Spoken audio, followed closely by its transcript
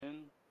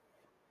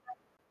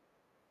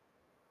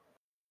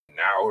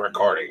Now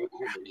recording.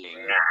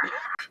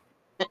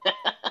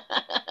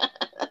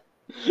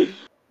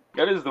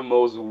 That is the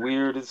most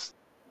weirdest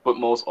but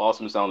most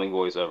awesome sounding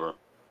voice ever.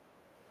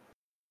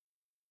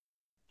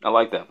 I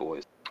like that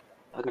voice.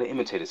 I gotta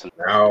imitate it sometime.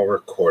 Now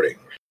recording.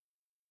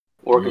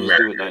 Or I can just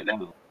do it right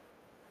now.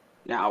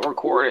 Now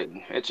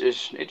recording. It's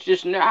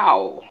just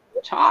now.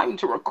 Time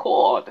to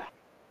record.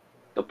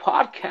 The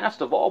podcast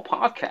of all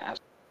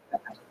podcasts.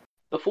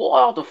 The 4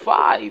 out of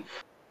 5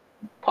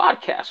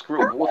 podcast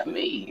group with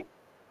me.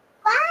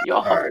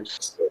 Your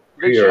host,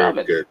 we the are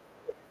German. good.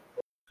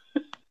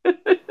 I'm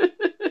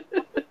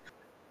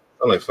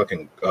like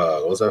fucking,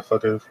 what was that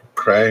fucking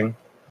Krang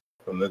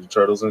from Ninja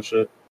Turtles and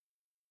shit?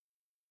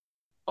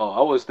 Oh,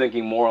 I was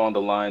thinking more on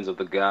the lines of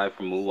the guy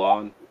from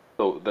Mulan.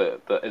 So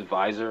the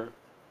advisor,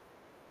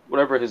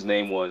 whatever his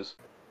name was.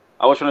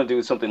 I was trying to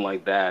do something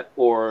like that.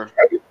 Or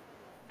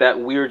that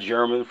weird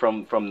German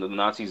from the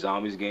Nazi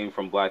Zombies game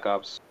from Black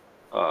Ops.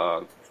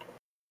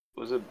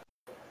 Was it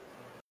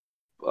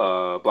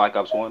Black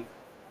Ops 1?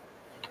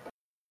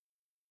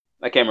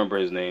 I can't remember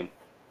his name.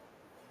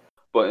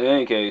 But in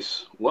any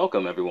case,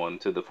 welcome everyone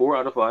to the 4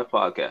 out of 5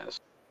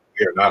 podcast.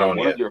 You're not on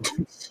yet.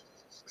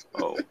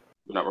 Oh,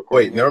 we're not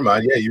recording. Wait, never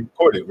mind. Yeah, you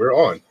recorded. We're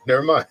on.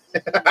 Never mind.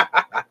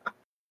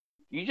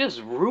 You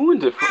just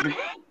ruined it for me.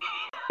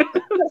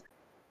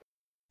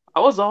 I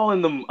was all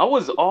in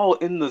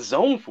the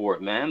zone for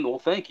it, man. Well,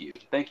 thank you.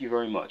 Thank you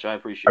very much. I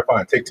appreciate it. All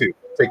right, fine.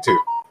 Take two.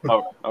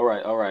 All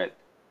right.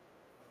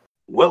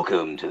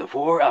 Welcome to the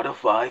 4 out of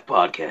 5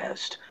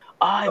 podcast.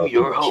 I'm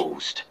your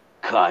host,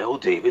 Kyle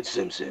David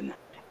Simpson.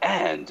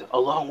 And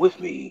along with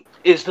me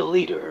is the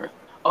leader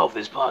of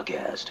this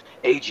podcast,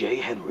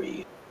 AJ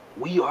Henry.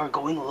 We are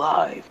going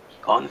live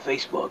on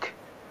Facebook.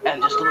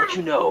 And just to let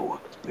you know,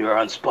 we are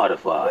on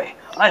Spotify,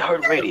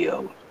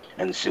 iHeartRadio,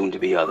 and soon to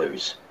be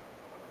others.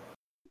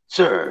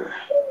 Sir,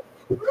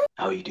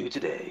 how you do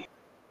today?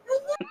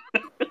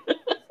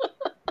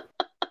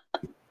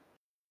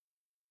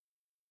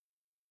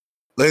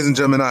 Ladies and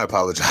gentlemen, I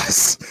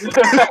apologize.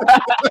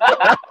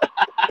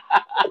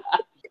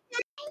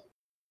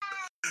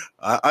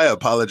 I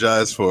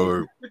apologize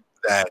for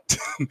that.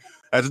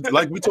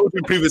 Like we told you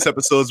in previous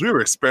episodes, we were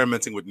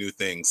experimenting with new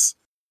things.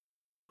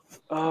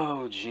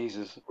 Oh,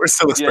 Jesus. We're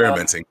still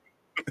experimenting.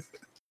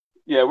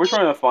 Yeah, we're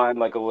trying to find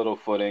like a little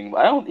footing.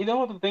 You know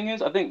what the thing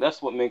is? I think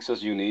that's what makes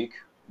us unique.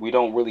 We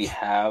don't really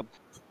have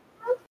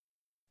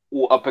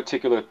a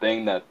particular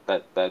thing that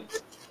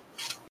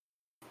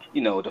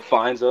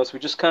defines us. We're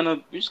just kind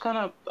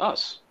of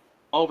us,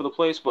 all over the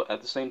place, but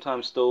at the same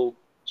time still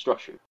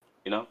structured,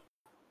 you know?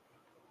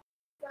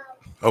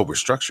 Oh, we're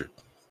structured.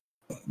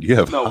 You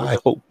have high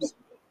hopes.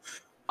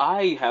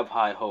 I have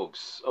high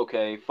hopes.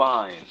 Okay,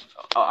 fine.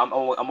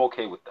 I'm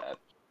okay with that.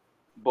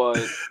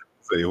 But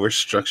so we're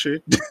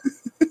structured.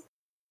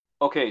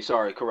 Okay,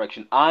 sorry,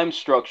 correction. I'm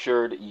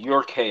structured.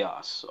 You're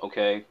chaos.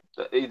 Okay,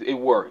 it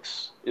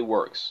works. It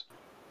works.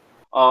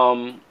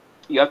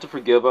 You have to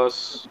forgive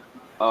us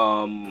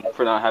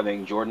for not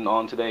having Jordan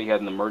on today. He had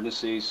an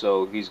emergency,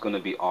 so he's going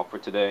to be off for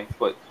today.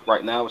 But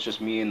right now, it's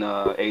just me and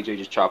AJ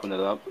just chopping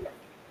it up.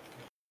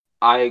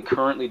 I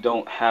currently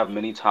don't have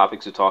many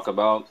topics to talk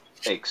about,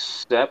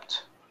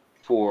 except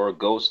for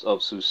Ghost of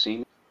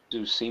Tsushima.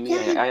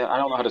 I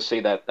don't know how to say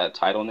that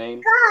title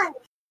name.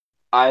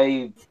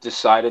 I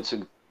decided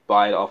to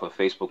buy it off of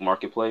Facebook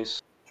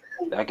Marketplace.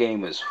 That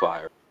game is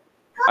fire.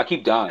 I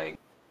keep dying,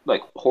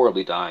 like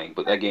horribly dying,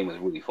 but that game is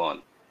really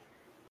fun.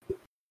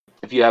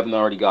 If you haven't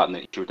already gotten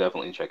it, you should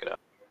definitely check it out.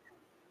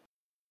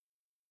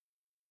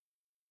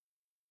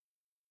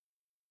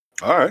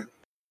 All right.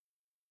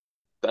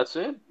 That's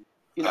it.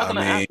 You're not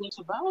gonna ask us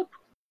about?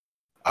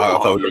 I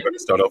thought we were going to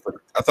start off with.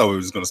 I thought we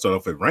was going to start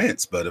off with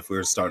rants, but if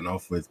we're starting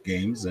off with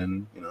games,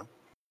 then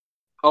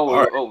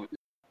Oh,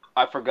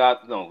 I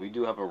forgot. No, we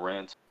do have a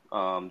rant.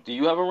 Do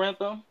you have a rant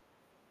though?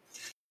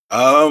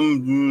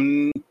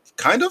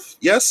 Kind of.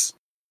 Yes.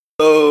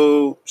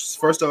 So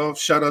first off,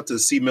 shout out to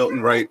C.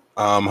 Milton Wright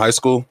High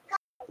School.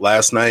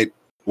 Last night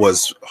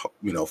was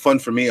fun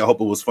for me. I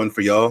hope it was fun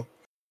for y'all.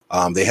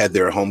 They had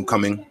their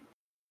homecoming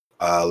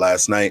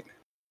last night,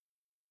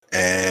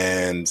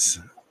 and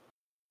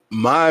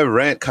my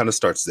rant kind of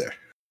starts there.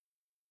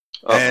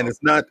 Uh-oh. And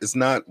it's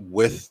not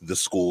with the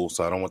school,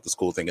 so I don't want the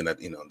school thinking that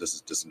this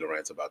is just the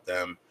rant's about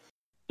them.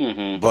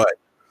 Mm-hmm. But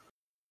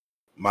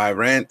my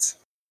rant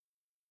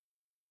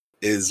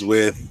is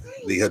with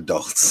the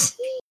adults.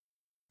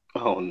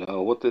 Oh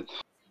no! What did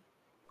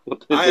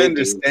I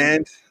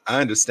understand. Do?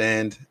 I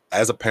understand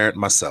as a parent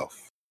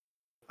myself.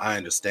 I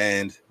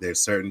understand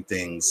there's certain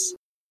things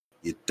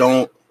you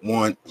don't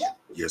want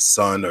your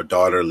son or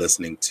daughter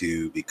listening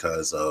to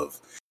because of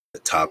the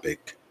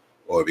topic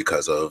or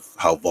because of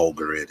how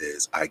vulgar it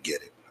is. I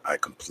get it. I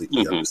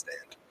completely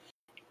understand.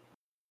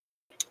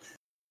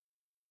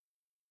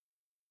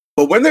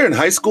 But when they're in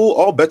high school,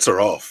 all bets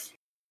are off.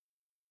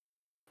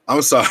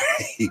 I'm sorry.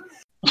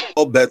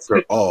 All bets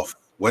are off.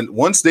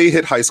 Once they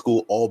hit high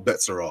school, all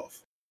bets are off.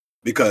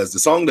 Because the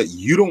song that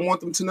you don't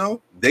want them to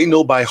know, they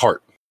know by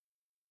heart.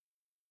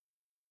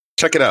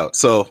 Check it out.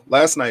 So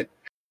last night,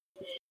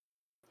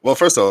 Well,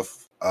 first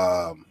off,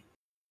 I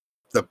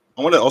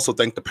want to also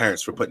thank the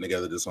parents for putting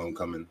together this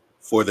homecoming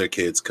for their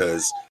kids,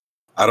 because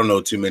I don't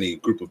know too many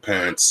group of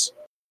parents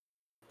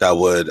that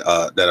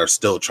are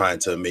still trying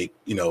to make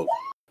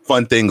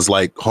fun things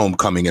like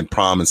homecoming and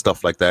prom and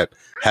stuff like that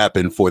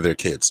happen for their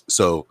kids.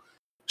 So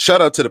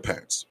shout out to the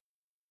parents.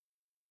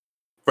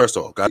 First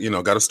of all, got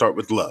to start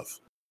with love.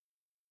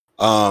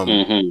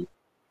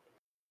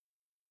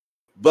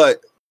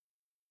 But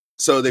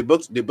so they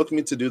booked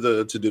me to do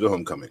the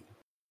homecoming,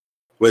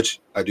 which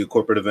I do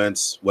corporate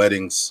events,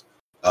 weddings,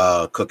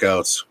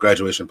 cookouts,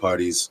 graduation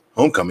parties,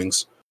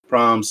 homecomings,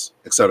 proms,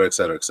 etc.,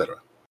 etc., etc.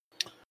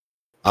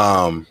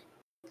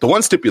 The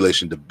one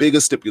stipulation, the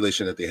biggest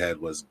stipulation that they had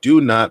was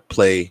do not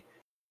play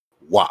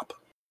WAP.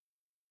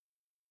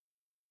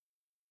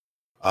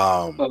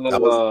 That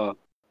was,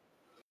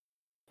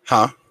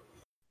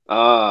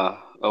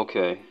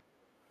 okay.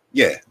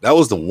 Yeah, that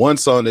was the one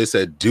song they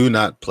said do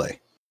not play.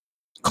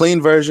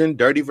 Clean version,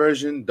 dirty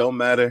version, don't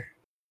matter.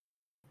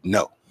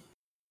 No.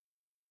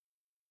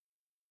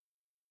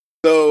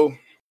 So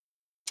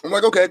I'm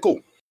like, okay,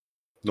 cool.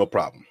 No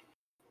problem.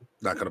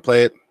 Not going to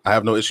play it. I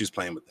have no issues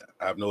playing with that.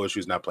 I have no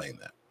issues not playing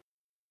that.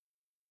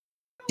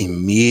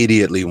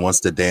 Immediately, once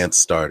the dance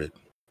started,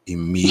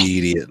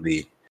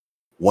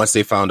 once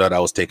they found out I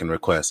was taking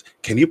requests,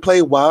 can you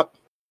play WAP?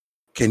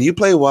 Can you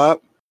play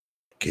WAP?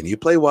 Can you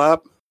play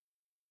WAP?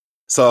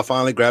 So I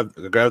finally grabbed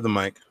the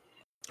mic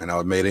and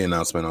I made an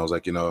announcement. I was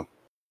like,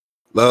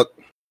 look,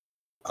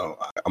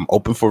 I'm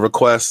open for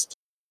requests.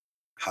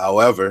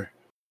 However,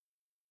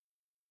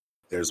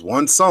 there's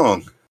one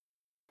song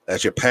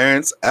that your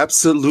parents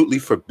absolutely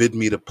forbid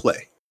me to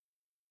play.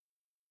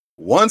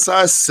 Once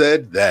I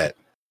said that,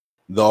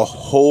 the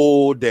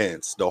whole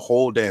dance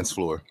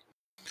floor,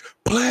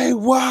 play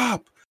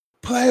WAP,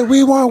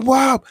 we want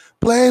WAP,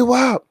 play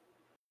WAP.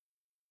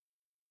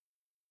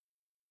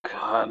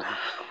 God.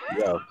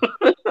 Yeah.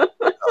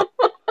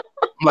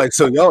 I'm like,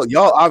 so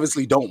y'all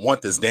obviously don't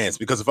want this dance,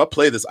 because if I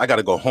play this, I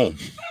gotta go home.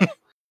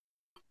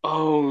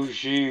 Oh,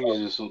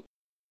 Jesus.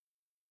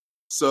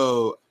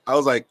 So I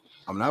was like,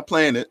 I'm not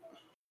playing it.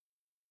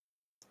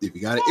 If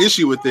you got an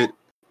issue with it,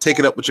 take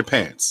it up with your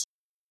parents.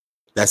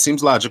 That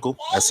seems logical.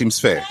 That seems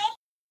fair.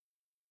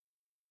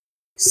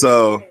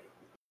 So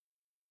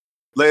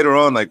later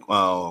on, like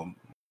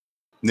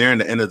nearing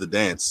the end of the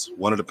dance,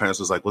 one of the parents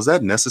was like, was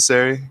that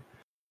necessary?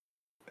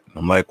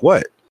 I'm like,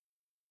 what?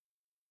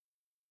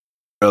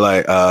 They're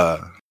like,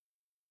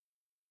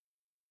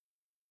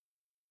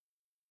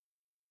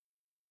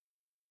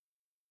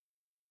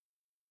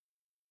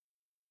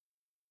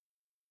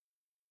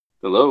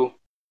 Hello?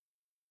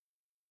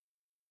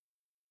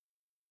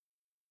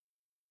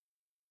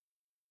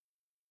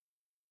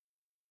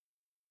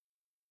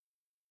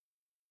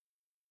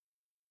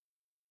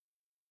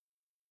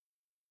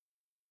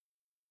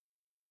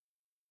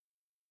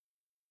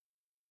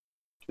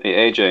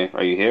 Hey, AJ,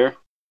 are you here?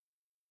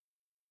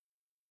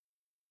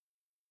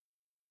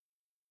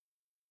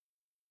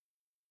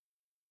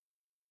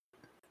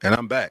 and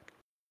I'm back.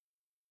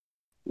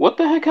 What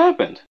the heck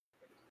happened?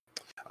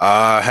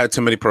 I had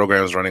too many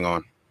programs running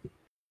on.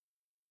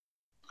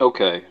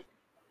 Okay.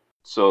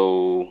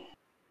 So,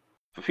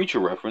 for future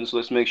reference,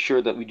 let's make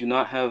sure that we do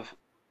not have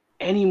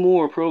any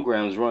more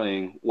programs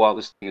running while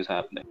this thing is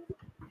happening.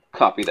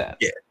 Copy that.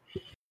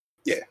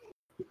 Yeah.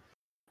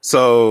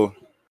 So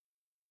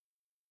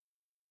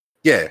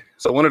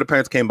one of the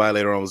parents came by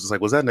later on, was just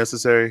like, was that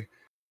necessary?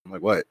 I'm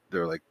like, what?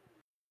 They're like,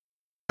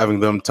 having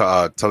them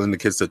telling the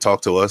kids to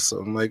talk to us.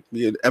 I'm like,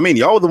 yeah, I mean,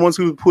 y'all are the ones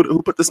who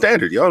put the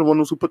standard. Y'all are the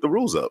ones who put the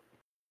rules up.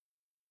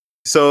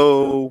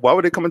 So why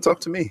would they come and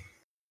talk to me?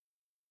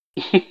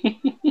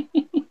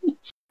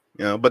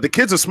 But the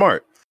kids are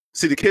smart.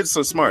 See, the kids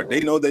are smart.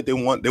 They know that they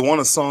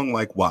want a song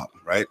like WAP,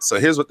 right? So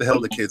here's what the hell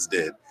the kids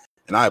did.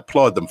 And I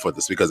applaud them for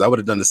this, because I would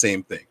have done the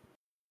same thing.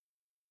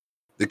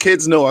 The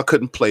kids know I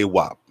couldn't play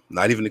WAP,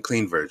 not even the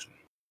clean version.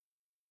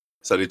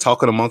 So they're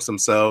talking amongst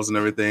themselves and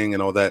everything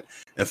and all that.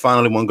 And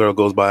finally, one girl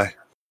goes by,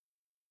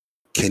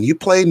 can you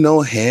play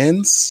No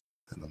Hands?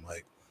 And I'm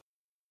like,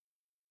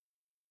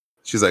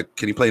 she's like,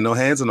 can you play No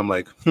Hands? And I'm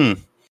like, I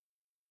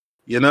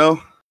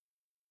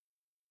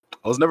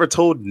was never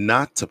told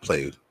not to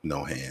play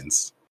No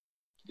Hands.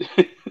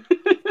 I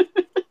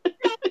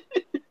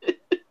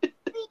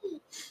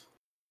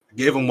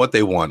gave them what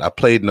they want. I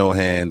played No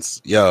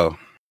Hands. Yo.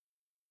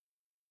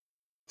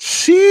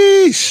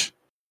 Sheesh.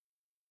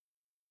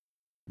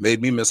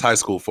 Made me miss high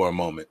school for a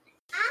moment.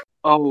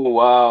 Oh,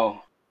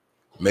 wow.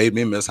 Made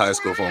me miss high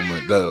school for a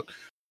moment.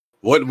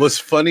 What was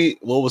funny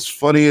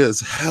as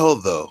hell,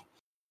 though,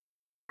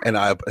 and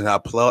I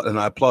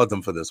applaud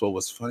them for this. What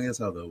was funny as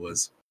hell, though,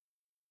 was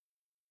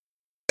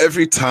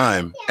every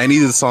time any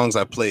of the songs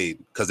I played,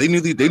 because they knew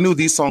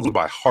these songs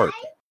by heart.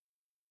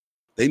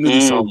 They knew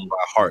these songs by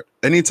heart.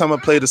 Anytime I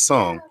played a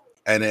song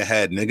and it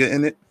had nigga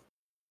in it,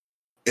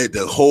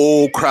 the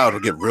whole crowd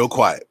would get real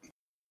quiet,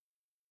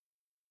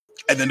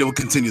 and then they would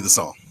continue the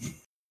song.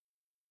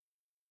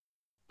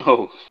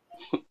 Oh,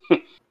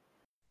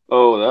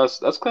 oh,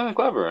 that's kind of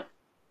clever.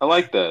 I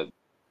like that.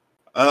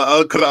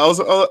 Cause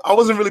I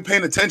wasn't really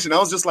paying attention. I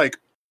was just like,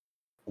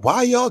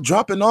 why y'all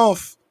dropping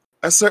off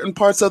at certain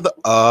parts of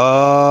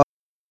the?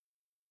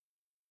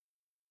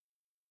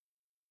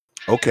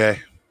 Okay,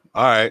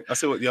 all right. I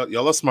see what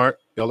y'all are smart.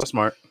 Y'all are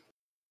smart.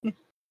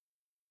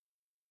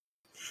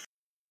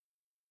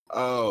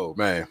 Oh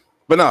man,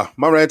 but no,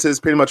 my rant is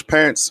pretty much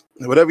parents.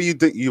 Whatever you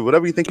think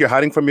you're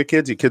hiding from your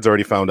kids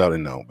already found out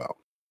and know about.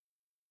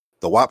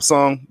 The WAP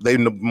song, they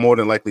more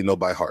than likely know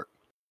by heart.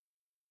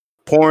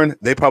 Porn,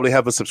 they probably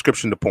have a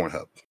subscription to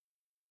Pornhub.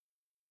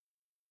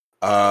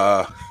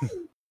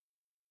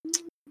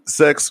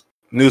 Sex,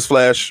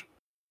 newsflash,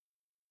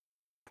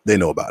 they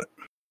know about it.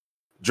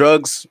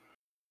 Drugs,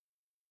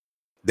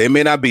 they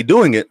may not be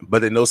doing it,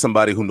 but they know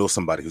somebody who knows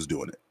somebody who's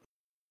doing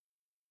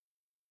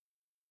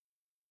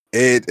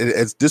it.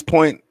 At this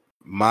point,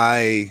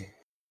 my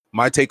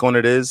take on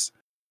it is,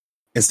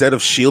 instead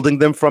of shielding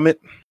them from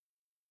it,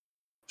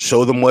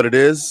 show them what it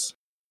is,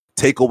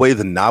 take away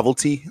the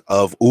novelty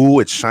of, ooh,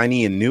 it's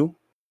shiny and new,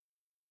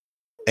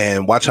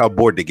 and watch how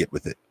bored they get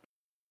with it.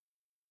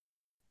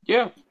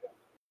 Yeah.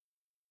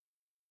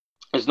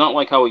 It's not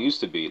like how it used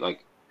to be.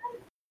 Like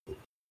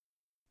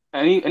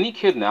any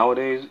kid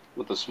nowadays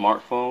with a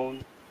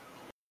smartphone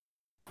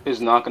is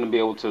not going to be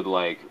able to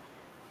like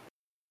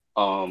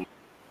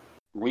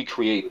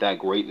recreate that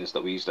greatness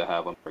that we used to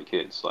have when we were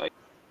kids. Like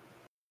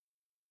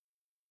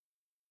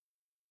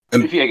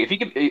if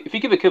you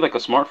give a kid like a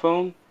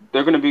smartphone,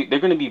 they're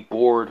gonna be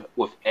bored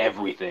with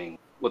everything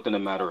within a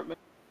matter of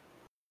minutes.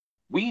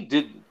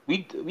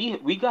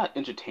 We got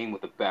entertained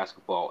with a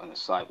basketball and a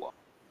sidewalk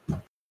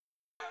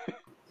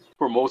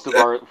for most of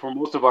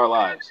our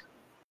lives.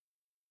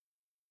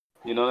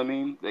 You know what I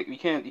mean? Like you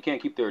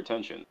can't keep their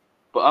attention.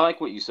 But I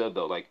like what you said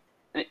though. Like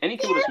any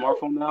kid with a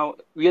smartphone now,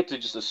 we have to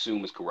just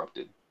assume it's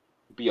corrupted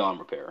beyond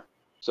repair.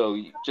 So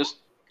you just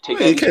take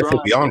that You in can't say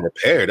stride. beyond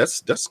repair.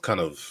 That's kind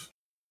of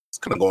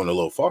going a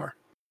little far.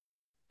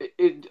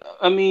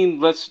 I mean,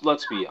 let's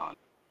be honest.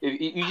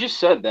 You just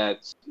said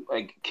that,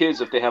 like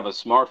kids, if they have a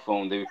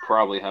smartphone, they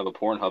probably have a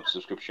Pornhub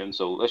subscription.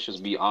 So let's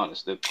just be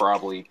honest; they're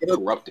probably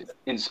corrupted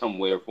in some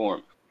way or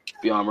form,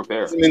 beyond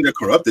repair. Doesn't mean they're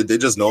corrupted. They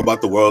just know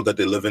about the world that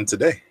they live in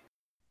today.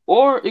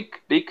 Or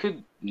they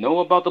could know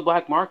about the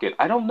black market.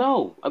 I don't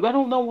know. I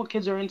don't know what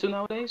kids are into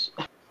nowadays.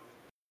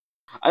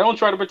 I don't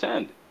try to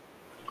pretend.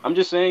 I'm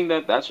just saying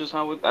that that's just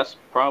how that's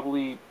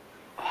probably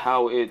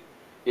how it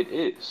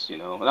is. You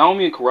know, and I don't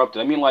mean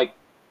corrupted. I mean like.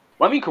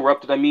 When I mean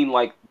corrupted, I mean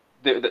like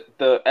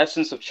the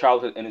essence of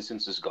childhood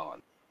innocence is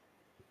gone.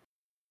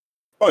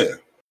 Oh yeah.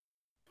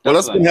 Well,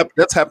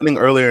 that's happening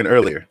earlier and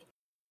earlier.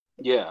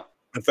 Yeah.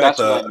 In fact,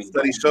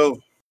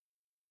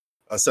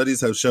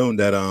 studies have shown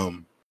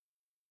that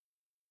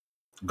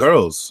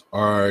girls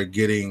are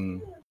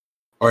hitting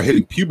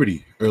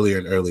puberty earlier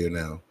and earlier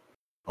now.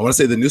 I want to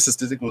say the new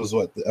statistic was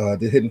what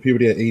they're hitting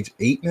puberty at age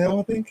 8 now.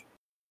 I think.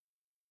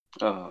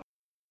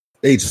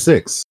 Age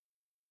 6.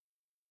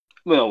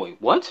 No, wait,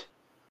 what?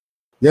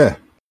 Yeah.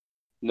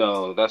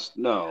 No,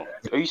 no.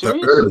 Are you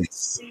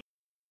serious?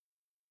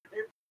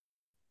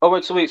 Oh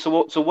wait, so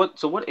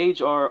what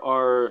age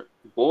are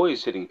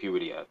boys hitting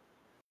puberty at?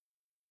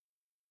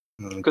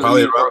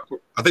 Probably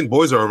I think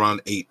boys are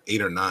around 8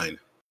 or 9.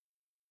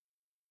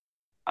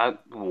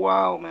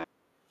 Wow, man.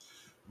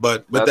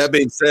 But with that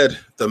being said,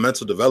 the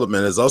mental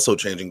development is also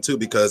changing too,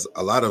 because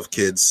a lot of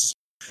kids,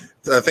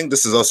 I think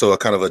this is also a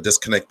kind of a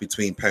disconnect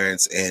between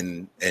parents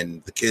and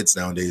the kids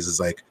nowadays, is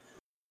like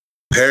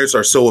parents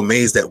are so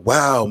amazed that,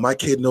 wow, my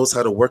kid knows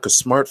how to work a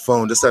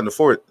smartphone, this, that, and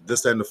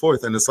the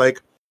fourth. And it's like,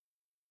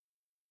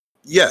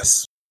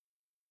 yes,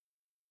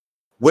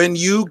 when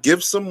you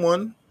give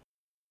someone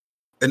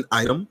an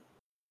item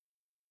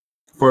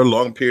for a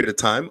long period of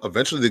time,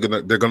 eventually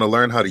they're gonna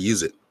learn how to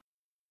use it.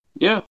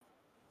 Yeah.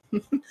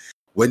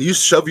 When you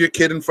shove your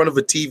kid in front of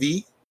a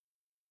TV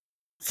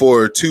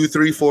for 2,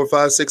 3, 4,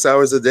 5, 6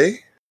 hours a day,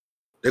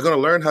 they're gonna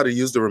learn how to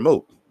use the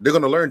remote. They're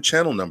gonna learn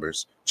channel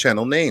numbers,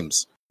 channel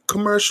names,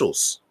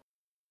 commercials.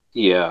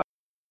 Yeah.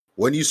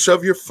 When you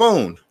shove your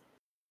phone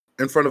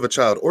in front of a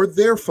child, or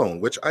their phone,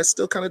 which I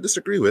still kind of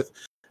disagree with,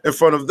 in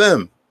front of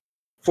them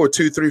for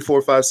 2, 3,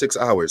 4, 5, 6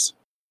 hours,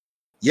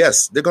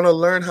 yes, they're going to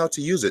learn how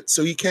to use it.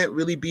 So you can't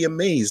really be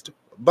amazed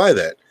by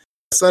that.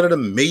 That's not an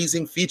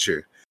amazing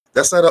feature.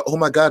 That's not oh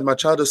my God, my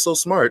child is so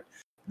smart.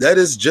 That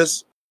is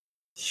just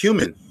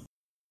human.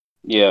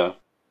 Yeah.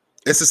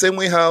 It's the same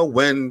way how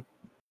when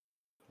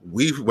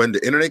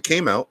the internet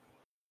came out,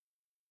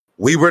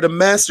 we were the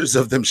masters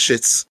of them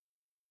shits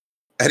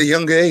at a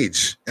younger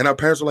age. And our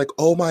parents were like,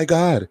 oh my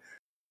God,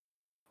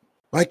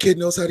 my kid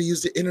knows how to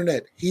use the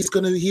internet. He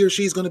or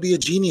she's going to be a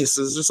genius.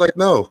 It's just like,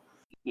 no,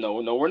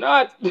 we're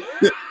not.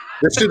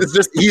 This shit is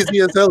just easy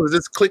as hell. It's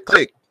just click,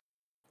 type,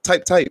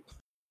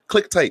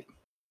 click,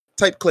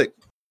 type, click.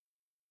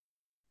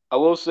 I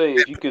will say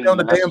if you can on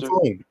the damn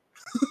phone.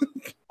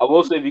 I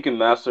will say if you can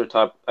master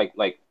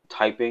like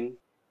typing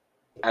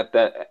at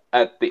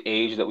the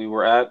age that we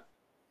were at,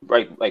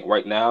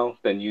 right now,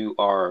 then you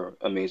are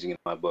amazing in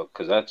my book,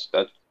 because that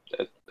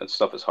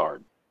stuff is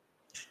hard.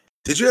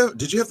 Did you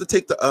have to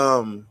take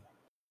the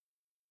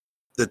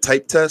the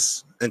type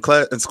test in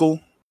school?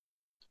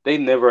 They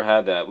never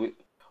had that.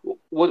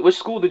 Which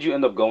school did you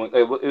end up going?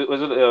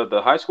 Was it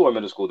the high school or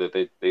middle school that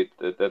they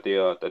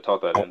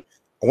taught that I, in?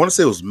 I want to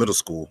say it was middle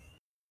school.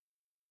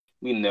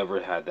 We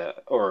never had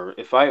that, or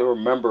if I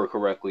remember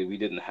correctly, we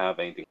didn't have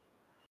anything.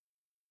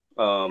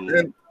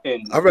 Man,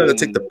 In I'd rather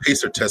take the in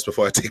pacer test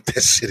before I take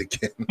that shit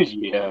again.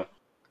 yeah,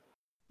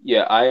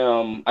 yeah. I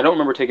don't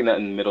remember taking that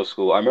in middle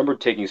school. I remember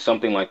taking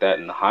something like that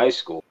in high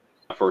school,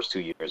 my first 2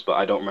 years, but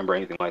I don't remember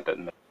anything like that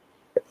in middle.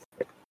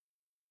 But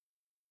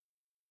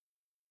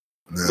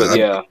Nah,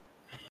 yeah,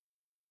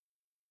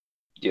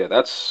 yeah.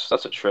 That's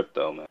a trip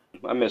though, man.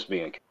 I miss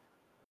being a kid.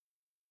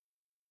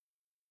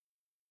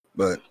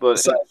 but But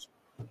aside,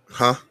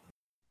 huh?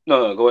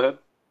 no, go ahead.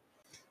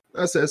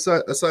 I said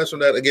aside from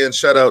that, again,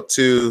 shout out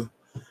to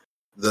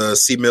the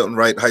C. Milton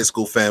Wright High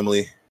School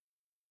family.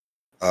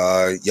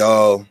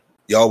 Y'all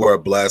were a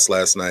blast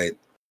last night.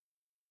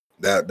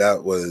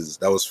 That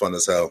was fun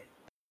as hell,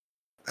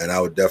 and I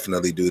would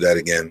definitely do that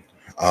again.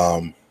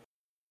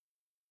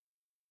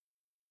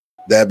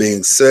 That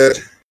being said,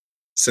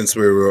 since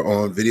we were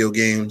on video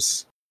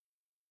games,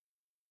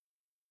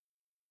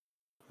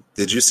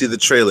 did you see the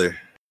trailer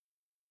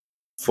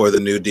for the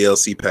new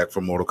DLC pack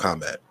for Mortal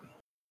Kombat?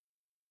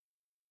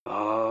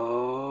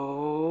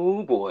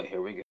 Oh boy,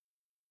 here we go.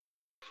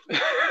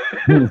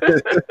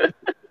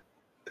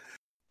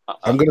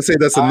 I'm gonna say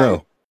that's a I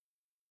no.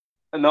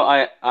 no,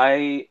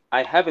 I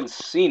haven't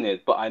seen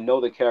it, but I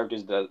know the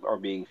characters that are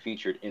being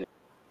featured in it.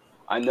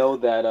 I know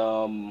that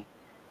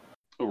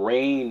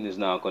Rain is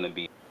now going to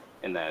be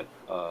in that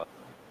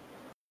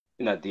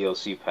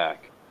DLC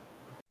pack,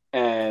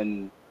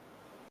 and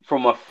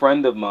from a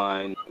friend of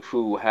mine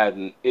who had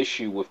an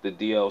issue with the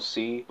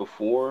DLC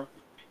before,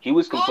 he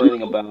was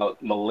complaining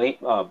about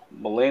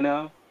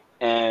Milena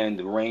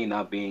and Rain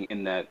not being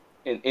in that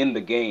in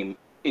the game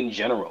in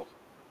general.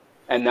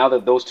 And now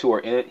that those two are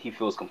in it, he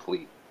feels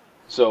complete.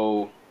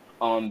 So,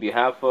 on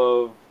behalf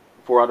of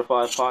 4 out of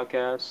 5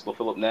 podcasts,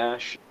 LaPhilip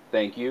Nash,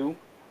 thank you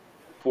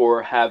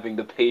for having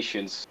the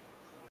patience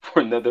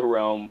for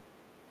NetherRealm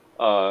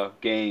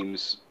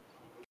games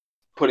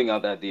putting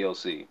out that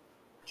DLC.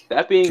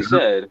 That being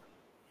said,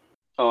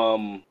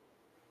 um,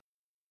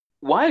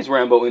 why is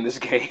Rambo in this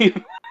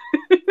game?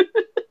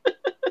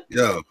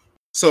 Yo,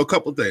 so a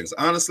couple things.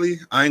 Honestly,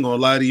 I ain't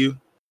gonna lie to you.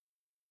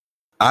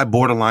 I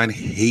borderline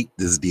hate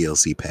this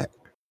DLC pack.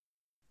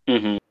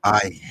 Mm-hmm.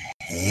 I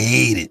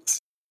hate it.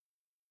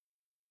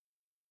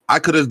 I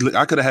could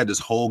have had this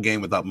whole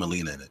game without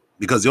Melina in it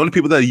because the only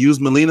people that use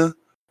Melina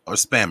are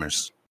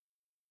spammers.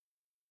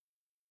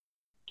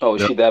 Oh,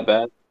 is Yep. she that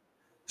bad?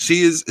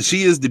 She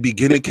is the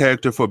beginner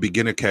character for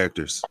beginner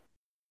characters.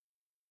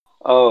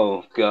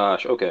 Oh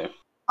gosh, okay.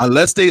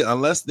 Unless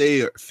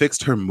they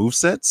fixed her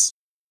movesets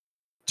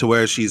to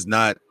where she's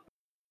not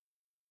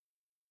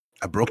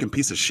a broken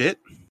piece of shit,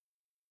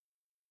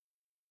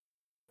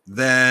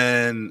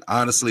 then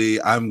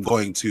honestly, I'm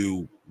going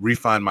to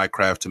refine my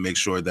craft to make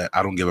sure that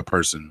I don't give a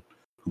person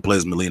who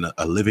plays Melina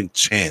a living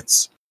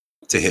chance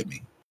to hit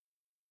me.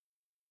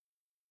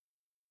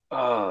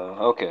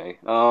 Okay.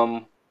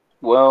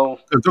 Well,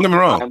 Don't get me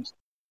wrong. I'm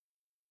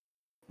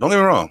Don't get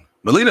me wrong.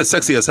 Melina's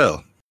sexy as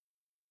hell.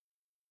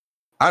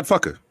 I'd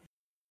fuck her.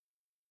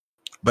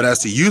 But as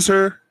to use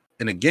her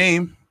in a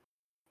game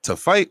to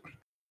fight,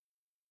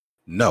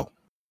 no.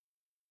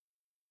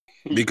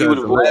 Because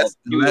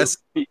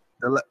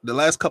the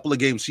last couple of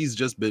games, she's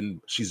just been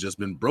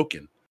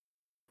broken.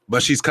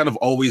 But she's kind of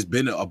always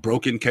been a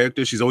broken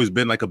character. She's always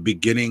been like a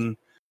beginning.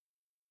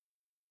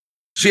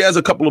 She has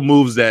a couple of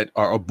moves that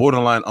are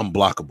borderline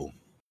unblockable.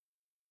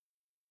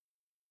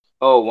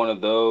 Oh, one of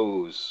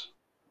those.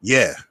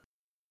 Yeah.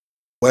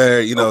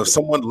 Where, if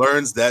someone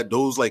learns that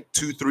those like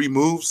 2-3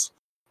 moves,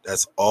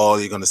 that's all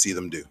you're going to see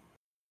them do.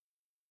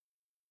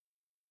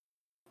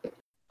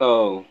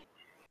 Oh,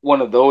 one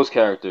of those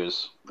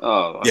characters.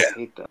 Oh, yeah. I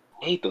hate that.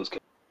 I hate those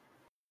characters.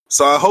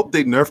 So I hope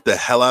they nerfed the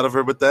hell out of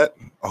her with that.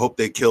 I hope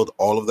they killed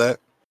all of that.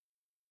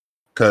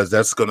 Because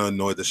that's going to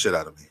annoy the shit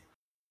out of me.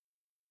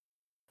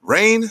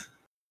 Rain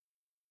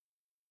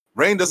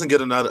doesn't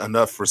get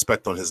enough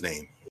respect on his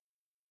name.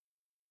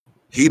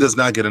 He does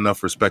not get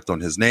enough respect on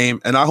his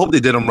name. And I hope they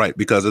did him right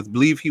because I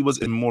believe he was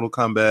in Mortal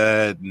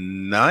Kombat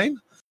 9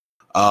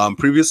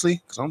 previously.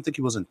 Because I don't think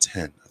he was in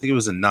 10. I think he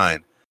was in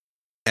 9.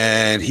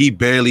 And he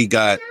barely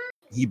got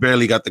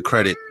the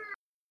credit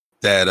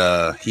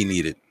that he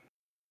needed.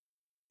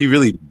 He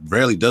really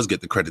rarely does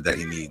get the credit that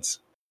he needs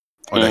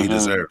or that he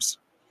deserves.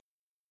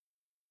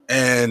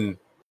 And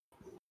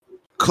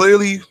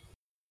clearly,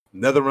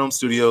 NetherRealm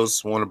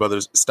Studios, Warner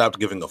Brothers, stopped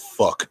giving a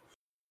fuck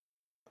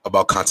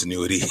about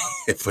continuity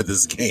for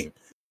this game.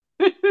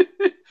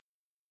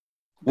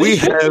 They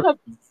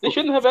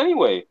shouldn't have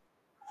anyway.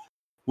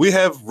 We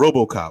have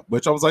RoboCop,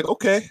 which I was like,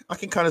 okay, I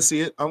can kind of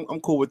see it.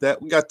 I'm cool with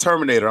that. We got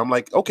Terminator. I'm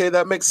like, okay,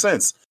 that makes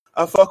sense.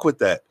 I fuck with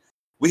that.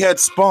 We had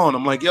Spawn.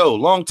 I'm like, yo,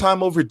 long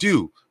time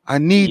overdue. I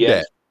need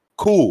that.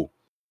 Cool.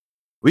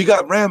 We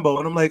got Rambo,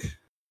 and I'm like,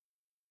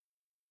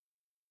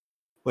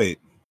 wait.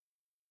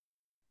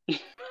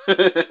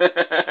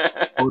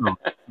 Hold on.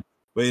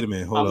 Wait a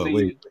minute. Hold I'm up.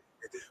 Wait.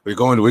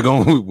 the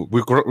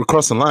We're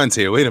crossing lines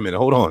here. Wait a minute.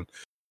 Hold on.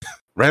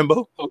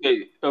 Rambo?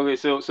 okay.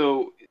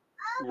 So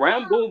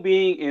Rambo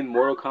being in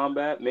Mortal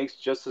Kombat makes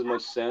just as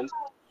much sense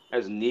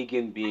as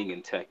Negan being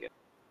in Tekken.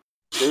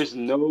 There's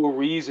no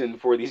reason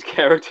for these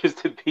characters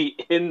to be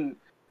in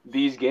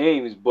these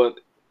games, but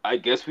I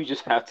guess we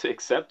just have to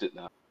accept it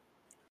now.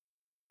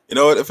 You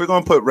know what? If we're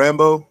gonna put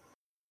Rambo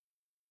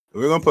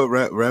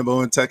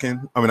Rambo in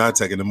Tekken, I mean not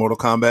Tekken, in Mortal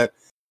Kombat,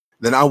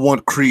 then I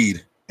want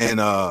Creed and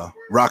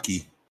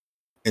Rocky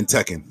in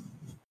Tekken.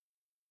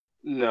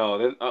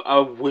 No, I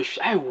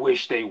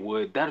wish they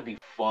would. That'd be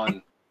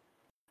fun.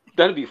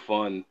 That'd be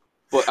fun.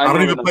 But I I don't know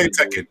they're even not play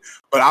gonna do Tekken,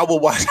 but I will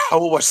watch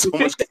so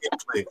much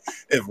gameplay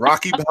if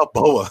Rocky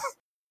Balboa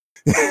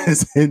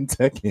is in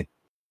Tekken.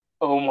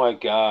 Oh my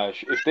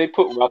gosh! If they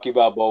put Rocky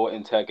Balboa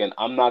in Tekken,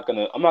 I'm not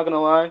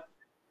gonna lie.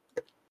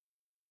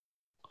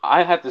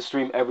 I have to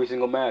stream every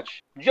single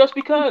match just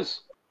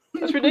because.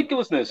 That's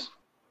ridiculousness.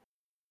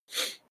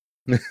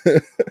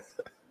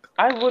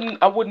 I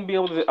wouldn't be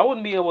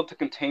able to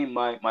contain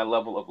my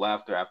level of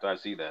laughter after I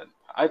see that.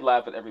 I'd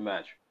laugh at every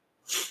match.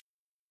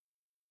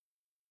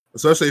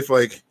 Especially if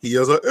like he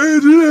yells like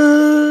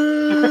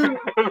Adrian!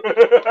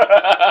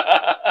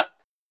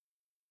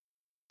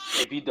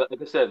 If he does,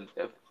 like I said,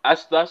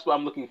 that's what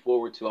I'm looking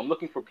forward to. I'm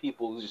looking for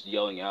people just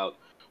yelling out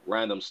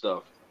random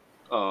stuff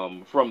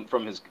from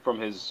his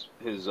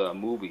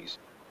movies.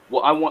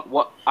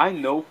 What I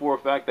know for a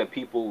fact that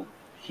people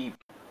keep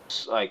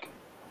like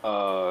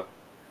uh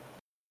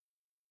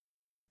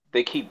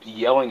they keep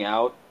yelling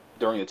out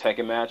during the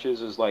Tekken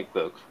matches is like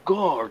the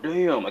god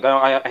damn. Like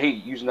I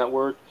hate using that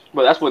word,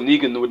 but that's what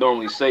Negan would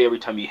normally say every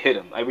time you hit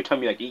him. Every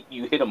time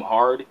you hit him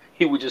hard,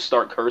 he would just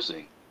start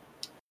cursing.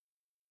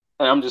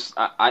 And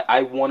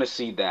I want to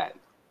see that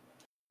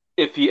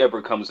if he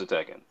ever comes to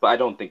Tekken, but I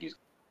don't think he's.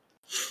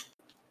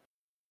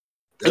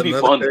 It'd be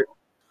fun.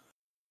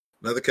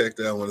 Another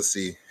character I want to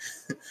see,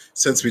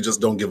 since we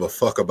just don't give a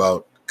fuck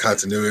about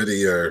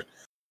continuity or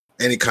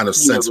any kind of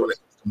sense when it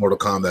comes to Mortal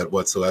Kombat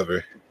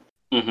whatsoever.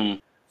 Mm-hmm.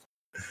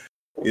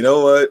 You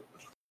know what?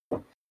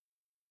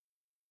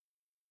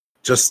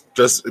 Just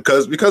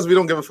because we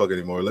don't give a fuck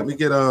anymore. Let me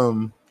get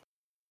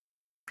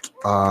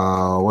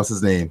what's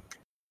his name?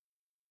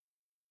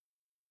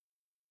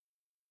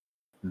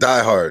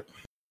 Die Hard.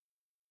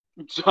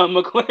 John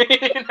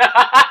McClane.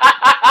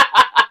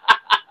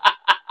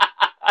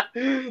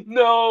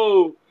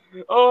 No.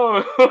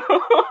 Oh.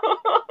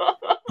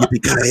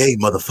 Yippee-ki-yay,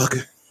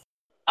 motherfucker.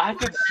 I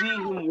could see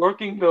him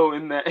working though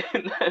in that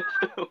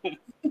film,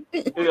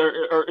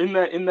 or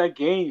in that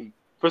game.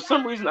 For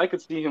some reason, I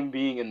could see him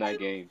being in that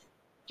game,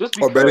 just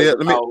because. Or better yet,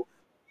 let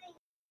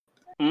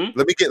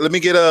me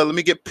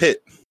get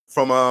Pitt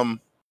from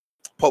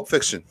Pulp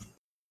Fiction.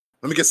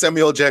 Let me get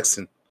Samuel L.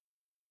 Jackson.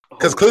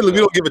 Because clearly we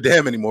don't give a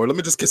damn anymore. Let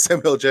me just get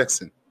Samuel L.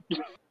 Jackson.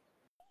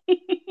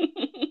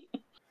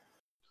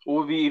 What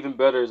would be even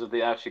better is if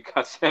they actually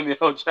got Samuel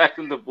L.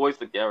 Jackson to voice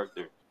the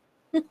character,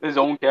 his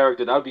own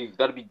character. That'd be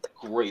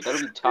great.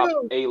 That'd be top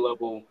A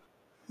level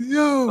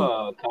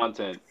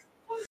content.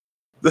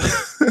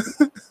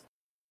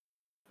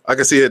 I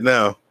can see it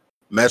now.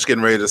 Match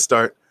getting ready to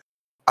start.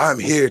 I'm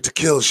here to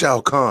kill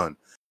Shao Kahn.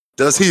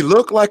 Does he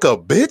look like a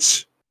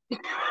bitch?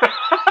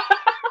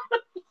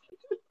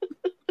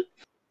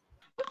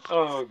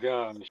 Oh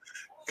gosh.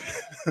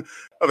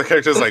 Other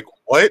characters like,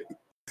 what?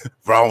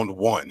 Round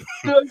 1.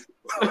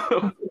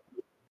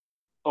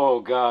 Oh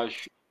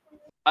gosh.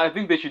 I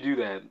think they should do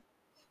that.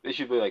 They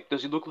should be like,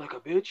 does he look like a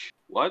bitch?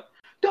 What?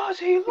 Does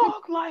he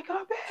look like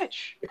a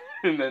bitch?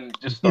 And then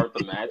just start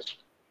the match.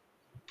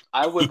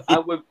 I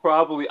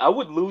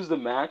would lose the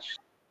match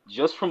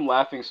just from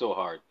laughing so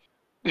hard.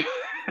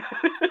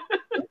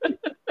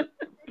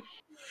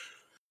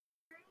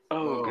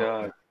 Oh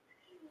god.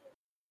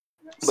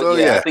 But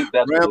yeah, I think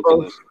that's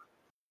ridiculous.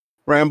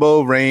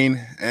 Rambo, Rain,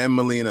 and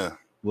Melina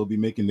will be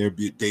making their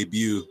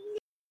debut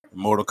in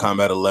Mortal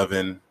Kombat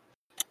 11.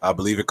 I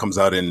believe it comes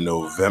out in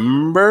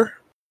November.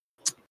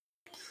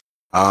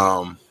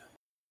 And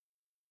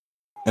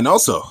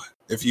also,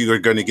 if you are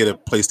going to get a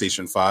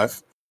PlayStation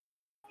 5,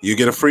 you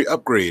get a free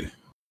upgrade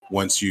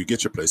once you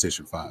get your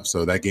PlayStation 5.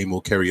 So that game will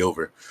carry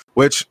over.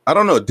 Which, I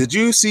don't know, did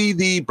you see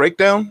the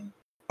breakdown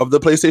of the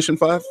PlayStation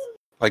 5?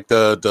 Like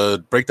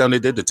the breakdown they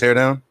did, the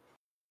teardown?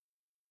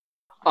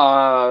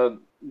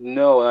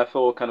 No, I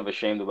feel kind of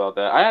ashamed about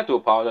that. I have to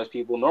apologize,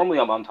 people. Normally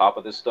I'm on top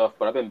of this stuff,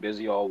 but I've been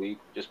busy all week,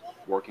 just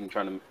working,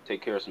 trying to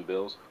take care of some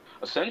bills.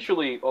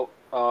 Essentially,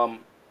 I'll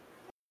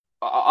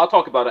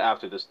talk about it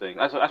after this thing.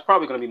 That's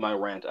probably going to be my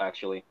rant,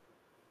 actually.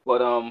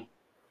 But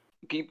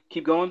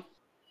keep going.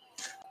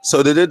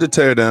 So they did the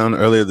teardown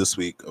earlier this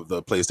week of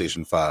the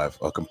PlayStation 5,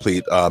 a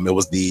complete. It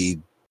was the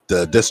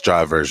disc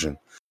drive version,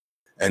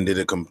 and they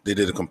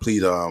did a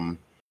complete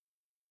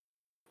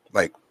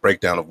like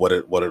breakdown of what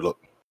it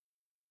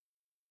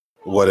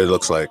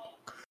looks like.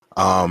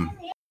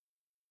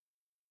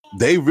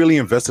 They really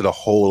invested a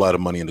whole lot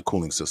of money in the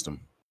cooling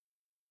system.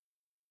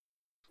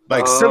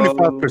 Like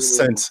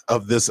 75%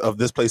 of this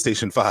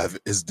PlayStation 5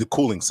 is the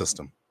cooling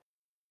system.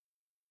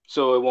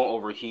 so it won't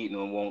overheat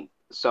and it won't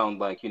sound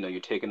like you're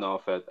taking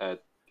off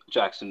at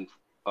Jackson,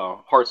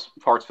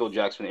 Hartsfield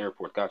Jackson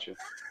Airport. Gotcha.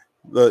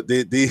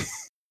 The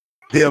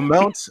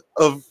amount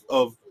of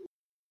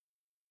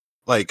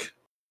like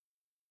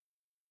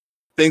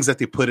things that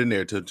they put in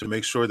there to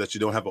make sure that you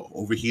don't have an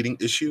overheating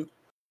issue.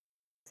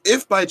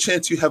 If by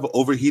chance you have an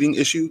overheating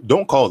issue,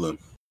 don't call them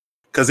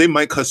because they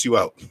might cuss you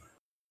out.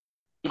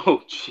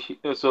 Oh, gee.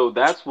 So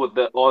that's what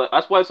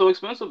that's why it's so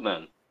expensive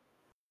then.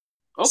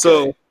 Okay.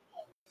 So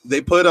they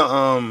put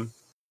a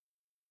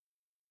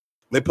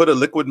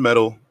liquid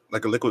metal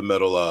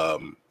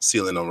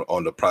sealing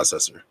on the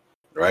processor,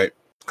 right?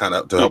 Kind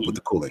of to help with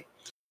the cooling.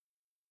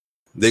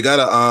 They got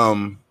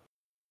a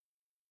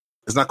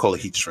it's not called a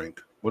heat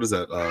shrink. What is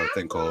that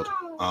thing called?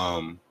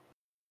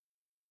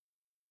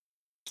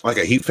 Like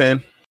a heat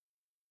fan.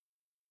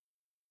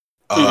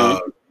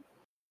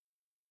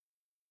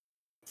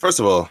 First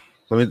of all,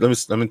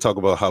 let me talk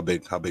about how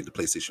big the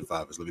PlayStation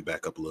 5 is. Let me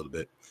back up a little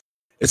bit.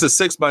 It's a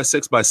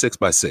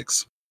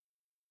 6x6x6x6.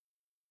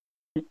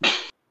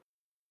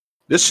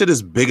 This shit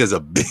is big as a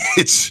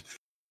bitch.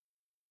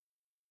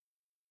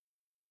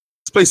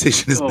 This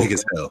PlayStation is big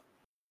as hell.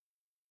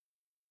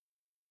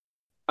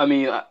 I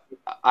mean,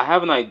 I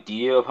have an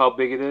idea of how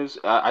big it is.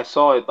 I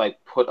saw it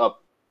like put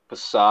up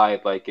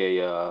beside like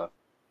a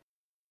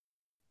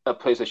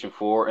PlayStation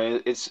 4,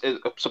 and it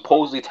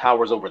supposedly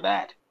towers over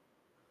that.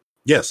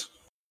 Yes.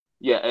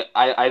 Yeah,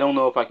 I don't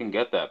know if I can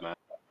get that, man.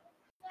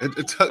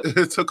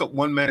 It took up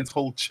one man's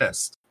whole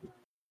chest.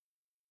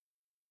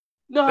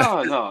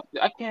 No,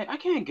 I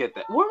can't get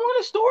that. Where am I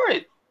gonna store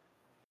it?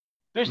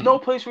 There's no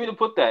place for me to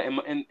put that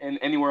in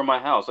anywhere in my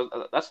house.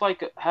 That's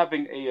like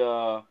having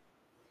a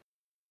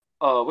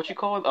what you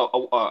call it?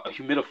 A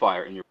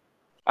humidifier in your.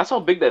 That's how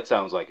big that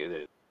sounds like it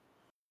is.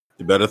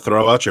 You better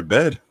throw out your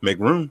bed, make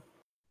room.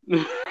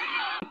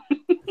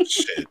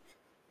 Shit.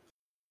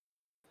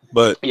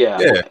 But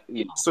yeah.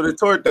 So they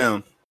tore it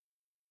down.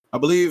 I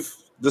believe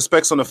the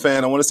specs on the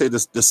fan. I want to say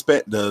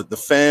the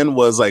fan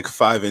was like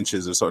 5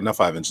 inches or so, not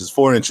 5 inches,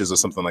 4 inches or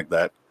something like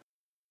that.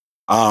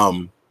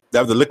 They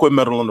have the liquid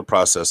metal on the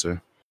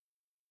processor.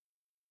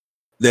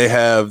 They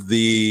have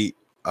the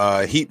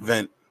heat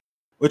vent,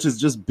 which is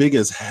just big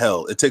as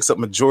hell. It takes up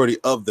majority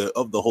of the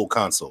whole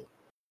console.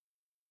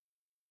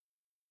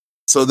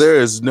 So there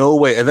is no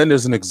way. And then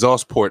there's an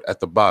exhaust port at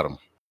the bottom.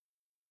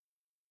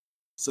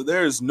 So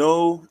there is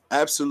no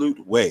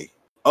absolute way.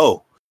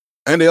 Oh,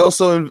 and they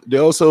also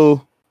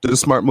did a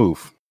smart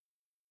move.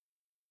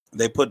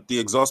 They put the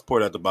exhaust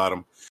port at the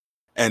bottom,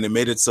 and it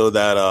made it so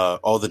that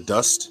all the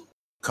dust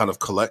kind of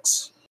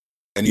collects,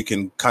 and you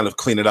can kind of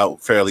clean it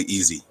out fairly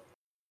easy.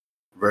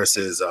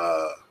 Versus,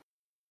 how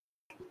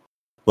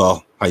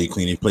you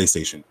clean your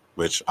PlayStation,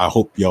 which I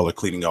hope y'all are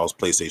cleaning y'all's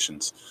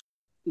PlayStations.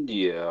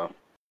 Yeah,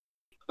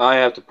 I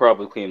have to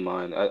probably clean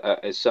mine.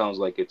 It sounds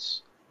like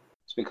it's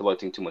been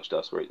collecting too much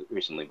dust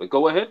recently. But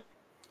go ahead.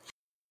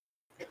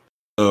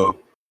 Oh,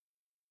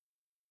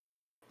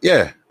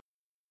 yeah.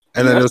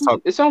 And then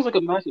it sounds like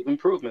a massive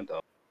improvement,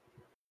 though.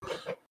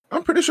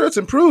 I'm pretty sure it's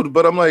improved,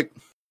 but I'm like,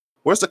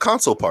 where's the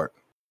console part?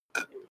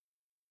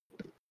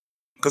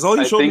 Because all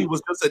you showed me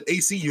was just an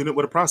AC unit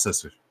with a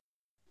processor.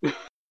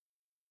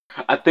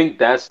 I think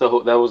that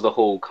was the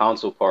whole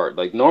console part.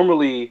 Like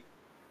normally,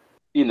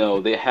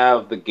 they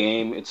have the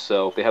game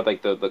itself. They have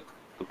like the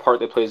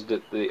part that plays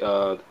the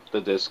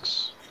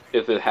discs,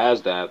 if it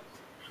has that,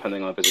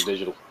 depending on if it's a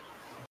digital.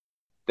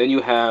 Then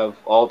you have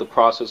all the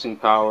processing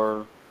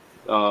power,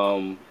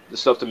 the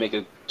stuff to make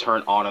it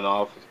turn on and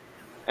off,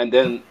 and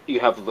then you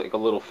have like a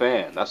little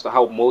fan. That's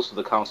how most of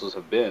the consoles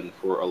have been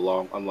for a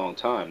long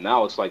time.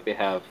 Now it's like they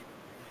have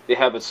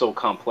it so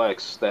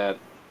complex that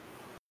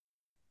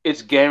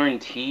it's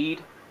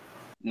guaranteed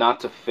not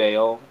to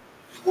fail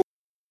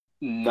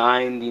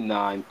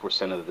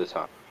 99% of the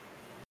time,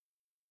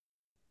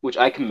 which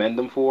I commend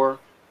them for,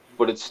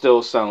 but it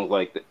still sounds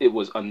like it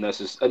was an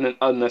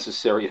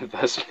unnecessary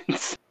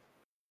investment.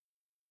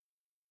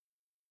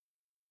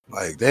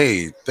 Like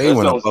they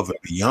went above and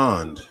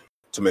beyond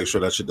to make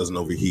sure that shit doesn't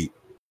overheat.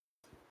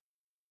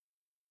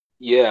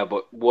 Yeah,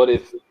 but what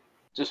if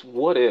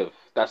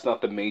that's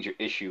not the major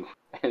issue,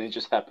 and it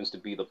just happens to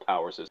be the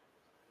power system?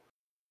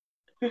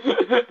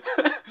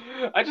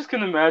 I just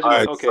can imagine. All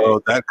right, okay,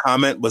 so that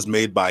comment was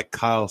made by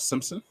Kyle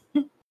Simpson.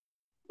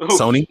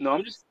 Sony? No,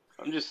 I'm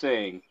just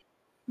saying.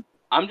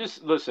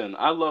 Listen.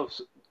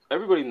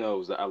 Everybody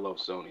knows that I love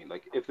Sony.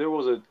 Like, if there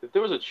was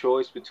a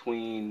choice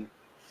between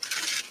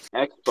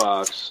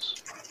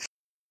Xbox,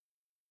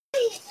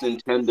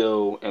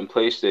 Nintendo, and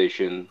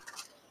PlayStation,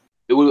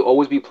 it would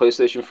always be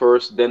PlayStation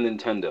first, then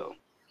Nintendo.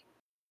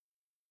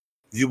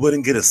 You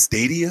wouldn't get a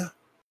Stadia?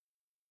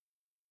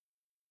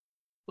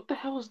 What the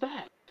hell is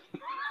that?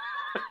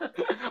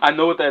 I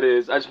know what that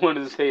is. I just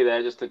wanted to say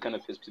that just to kind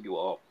of piss people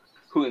off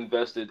who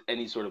invested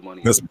any sort of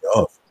money. Piss me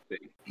off.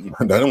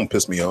 That don't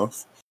piss me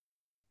off.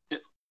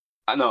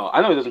 I know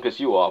it doesn't piss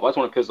you off. I just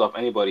want to piss off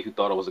anybody who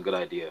thought it was a good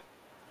idea.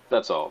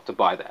 That's all, to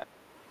buy that.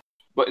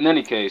 But in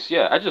any case,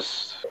 yeah,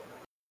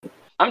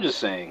 I'm just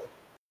saying.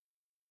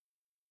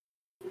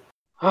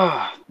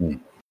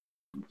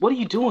 What are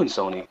you doing,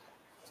 Sony?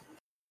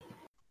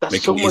 That's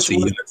Making so much AC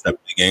money. units that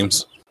play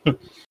games.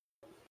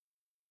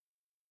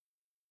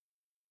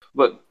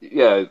 But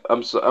yeah,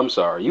 I'm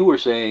sorry. You were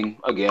saying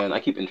again. I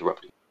keep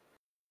interrupting.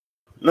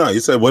 No,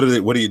 you said what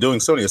are you doing,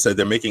 Sony? I said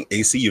they're making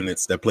AC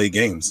units that play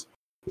games.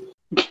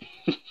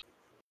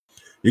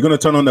 You're gonna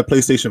turn on that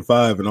PlayStation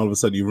 5 and all of a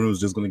sudden your room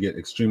is just gonna get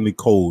extremely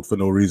cold for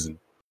no reason.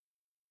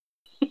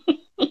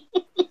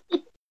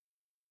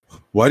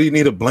 Why do you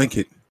need a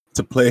blanket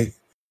to play,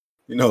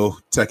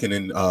 Tekken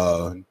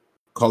and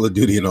Call of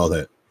Duty and all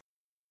that?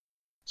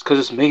 It's because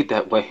it's made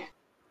that way.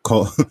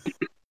 Call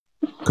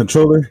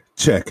controller,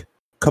 check.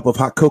 Cup of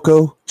hot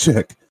cocoa,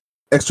 check.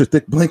 Extra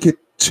thick blanket,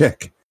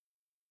 check.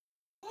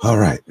 All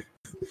right.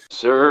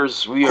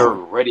 Sirs, we are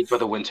ready for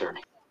the winter.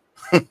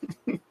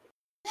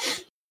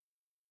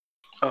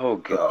 Oh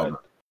God.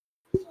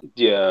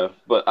 Yeah,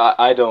 but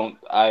I don't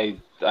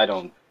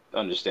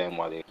understand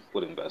why they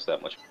would invest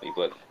that much money.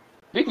 But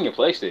speaking of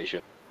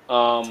PlayStation,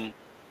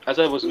 as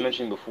I was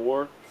mentioning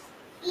before,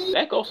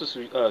 that Ghost of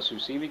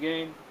Tsushima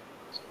game,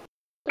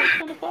 that's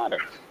kind of fodder.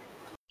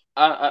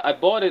 I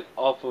bought it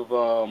off of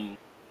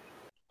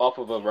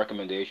a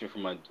recommendation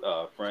from my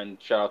friend.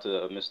 Shout out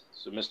to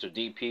Mr.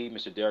 DP,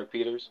 Mr. Derek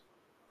Peters.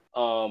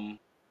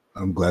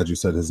 I'm glad you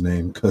said his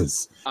name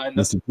because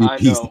Mr. I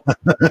Peace.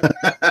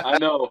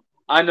 know,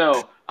 I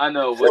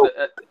know.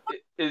 But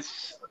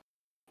it's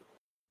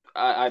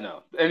I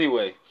know.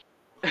 Anyway,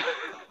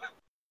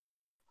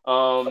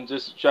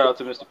 just shout out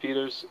to Mr.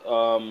 Peters.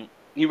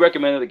 He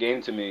recommended the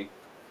game to me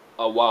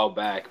a while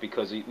back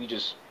because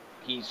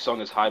he sung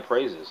his high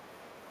praises.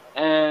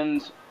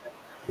 And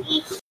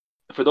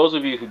for those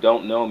of you who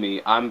don't know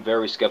me, I'm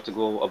very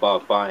skeptical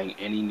about buying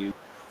any new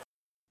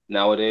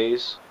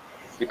nowadays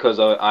because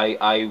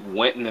I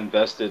went and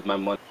invested my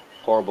money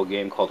in a horrible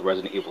game called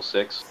Resident Evil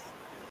 6,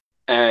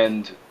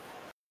 and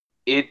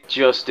it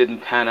just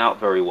didn't pan out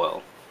very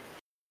well.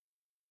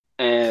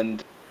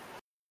 And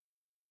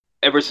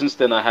ever since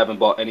then, I haven't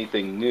bought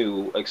anything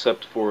new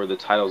except for the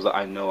titles that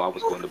I know I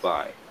was going to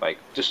buy, like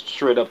just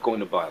straight up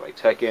going to buy, like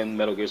Tekken,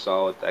 Metal Gear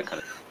Solid, that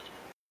kind of thing.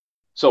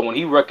 So when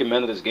he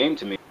recommended this game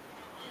to me,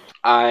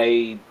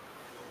 I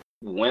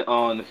went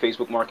on the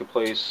Facebook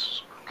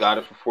Marketplace, got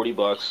it for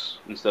 $40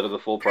 instead of the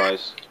full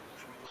price,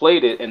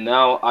 played it, and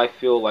now I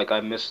feel like I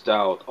missed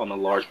out on a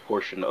large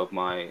portion of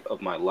my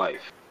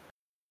life.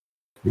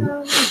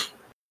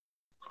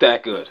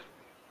 That good.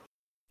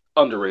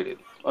 Underrated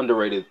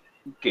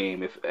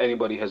game. If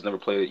anybody has never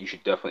played it, you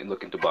should definitely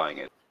look into buying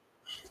it.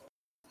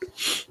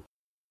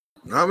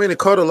 I mean, it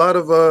caught a lot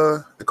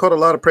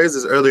of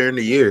praises earlier in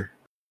the year.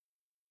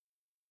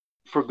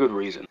 For good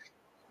reason.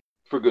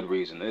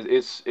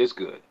 It's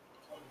good.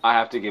 I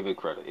have to give it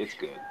credit. It's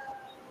good.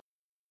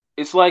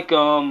 It's like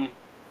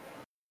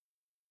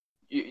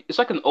it's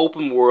like an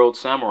open world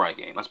samurai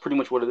game. That's pretty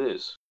much what it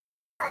is.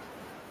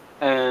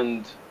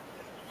 And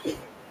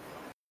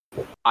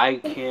I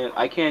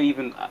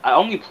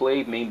only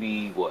played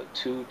maybe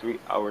 2-3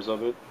 hours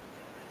of it,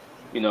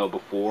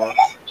 before,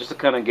 just to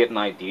kind of get an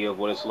idea of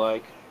what it's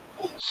like.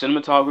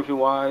 Cinematography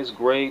wise,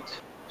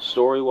 great.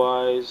 Story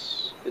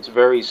wise, it's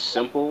very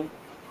simple.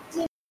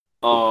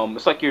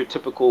 It's like your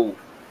typical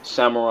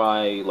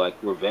samurai, like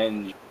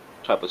revenge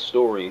type of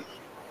story.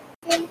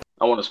 I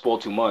don't want to spoil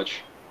too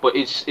much, but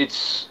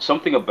it's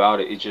something about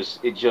it. It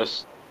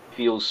just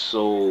feels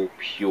so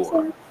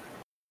pure.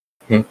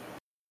 Hmm.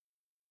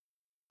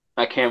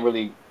 I can't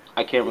really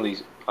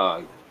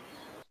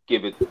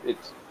give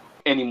it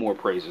any more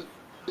praises.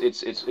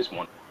 It's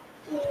wonderful.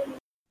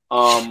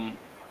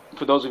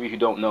 For those of you who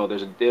don't know,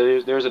 there's a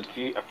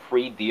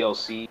free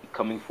DLC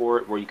coming for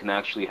it where you can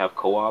actually have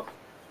co-op.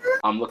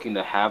 I'm looking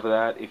to have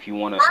that. If you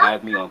want to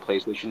add me on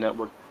PlayStation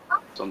Network,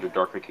 it's under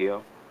Dark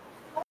Rikio.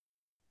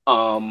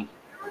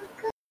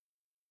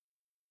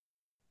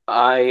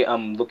 I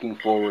am looking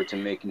forward to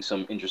making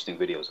some interesting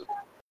videos of it.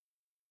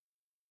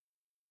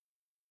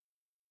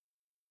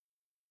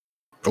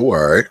 Oh,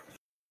 all right.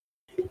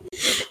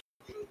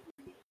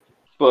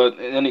 But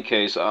in any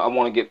case, I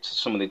want to get to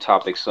some of the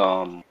topics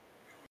that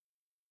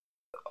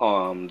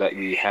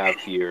we have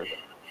here.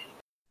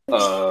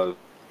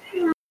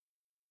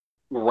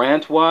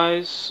 Rant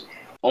wise,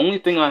 only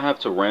thing I have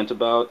to rant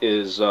about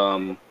is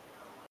on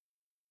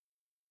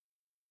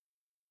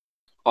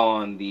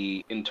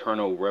the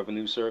Internal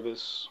Revenue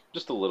Service,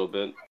 just a little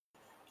bit.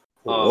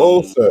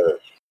 Whoa, sir.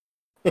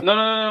 No.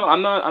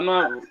 I'm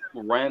not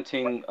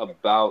ranting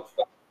about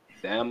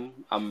them.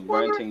 I'm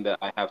ranting that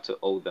I have to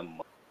owe them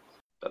money.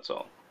 That's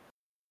all.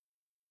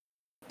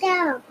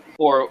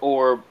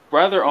 Or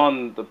rather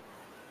on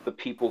the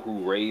people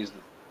who raised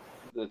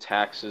the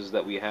taxes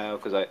that we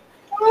have, because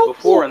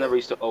before I never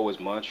used to owe as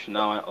much.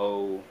 Now I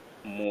owe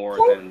more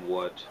than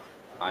what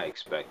I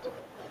expected.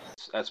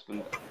 That's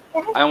been.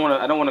 I don't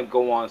want to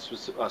go on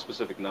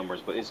specific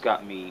numbers, but it's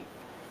got me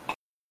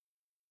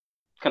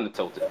kind of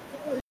tilted.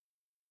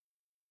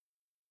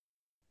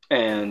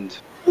 And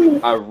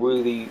I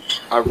really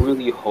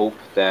hope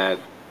that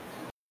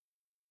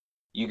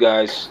you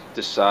guys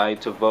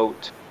decide to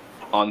vote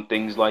on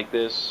things like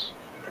this.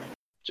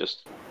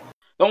 Just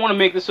Don't want to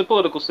make this a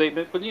political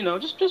statement, but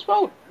just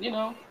vote.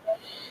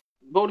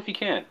 Vote if you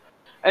can.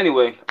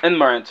 Anyway, end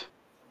my rant.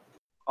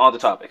 On the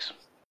topics.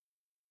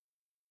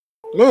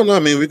 No, I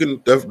mean we can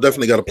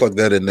definitely got to plug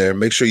that in there.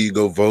 Make sure you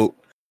go vote.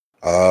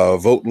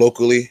 Vote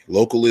locally.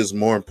 Local is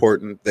more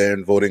important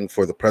than voting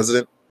for the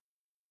president.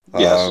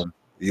 Yes.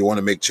 You want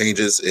to make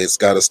changes, it's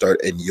got to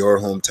start in your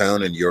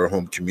hometown and your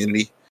home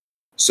community.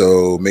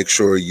 So make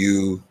sure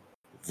you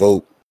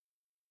vote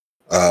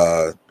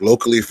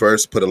locally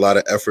first. Put a lot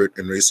of effort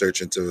and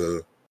research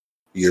into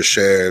your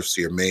sheriffs,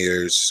 your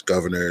mayors,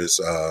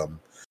 governors,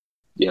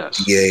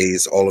 Yes.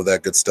 DAs, all of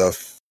that good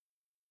stuff.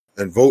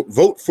 And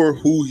vote for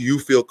who you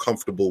feel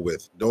comfortable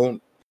with.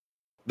 Don't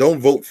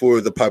vote for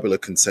the popular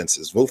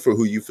consensus. Vote for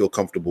who you feel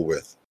comfortable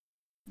with.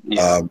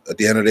 Yeah. At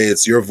the end of the day,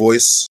 it's your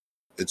voice.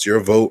 It's your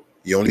vote.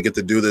 You only get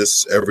to do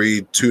this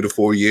every 2 to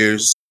 4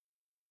 years.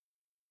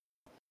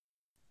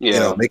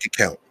 Yeah. Make it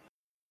count.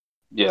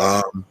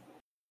 Yeah.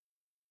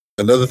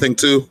 Another thing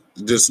too,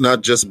 it's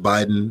not just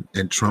Biden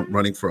and Trump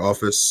running for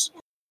office.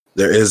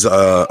 There is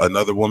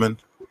another woman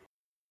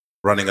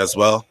running as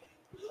well.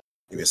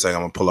 Give me a second.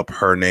 I'm gonna pull up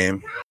her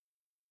name.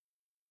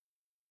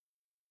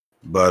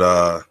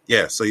 But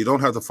yeah, so you don't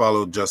have to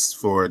follow just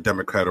for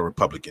Democrat or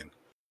Republican.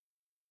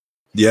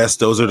 Yes,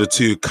 those are the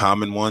two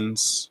common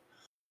ones.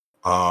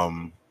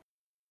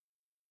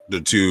 The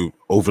two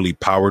overly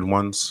powered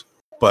ones,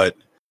 but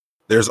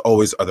there's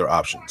always other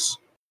options.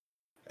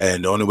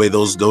 And the only way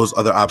those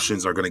other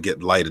options are going to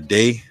get light of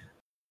day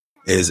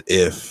is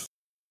if,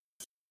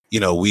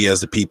 we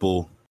as the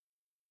people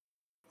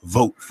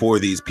vote for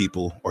these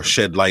people or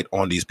shed light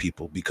on these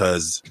people,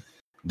 because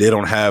they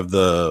don't have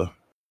the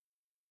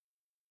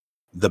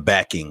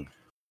backing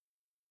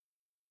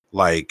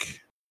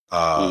like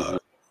the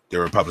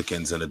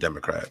Republicans and the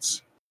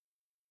Democrats.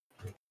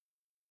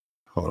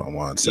 Hold on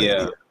one second.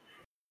 Yeah.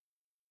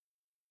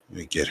 Let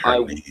me get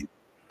her name.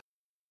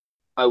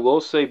 I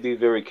will say be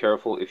very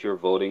careful if you're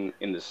voting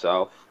in the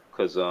South,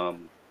 because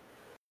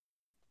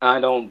I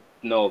don't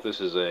know if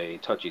this is a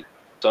touchy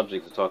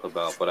subject to talk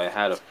about, but I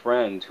had a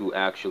friend who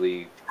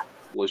actually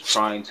was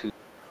trying to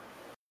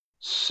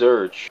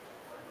search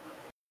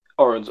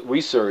or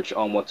research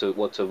on what to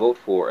vote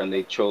for, and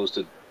they chose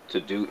to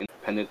do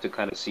independent to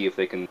kind of see if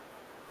they can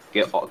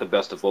get the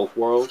best of both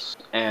worlds,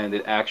 and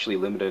it actually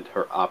limited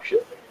her option.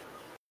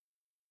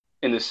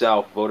 In the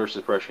South, voter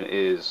suppression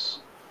is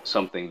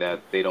something that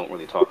they don't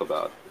really talk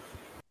about.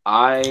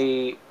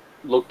 I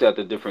looked at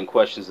the different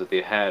questions that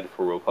they had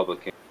for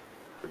Republicans,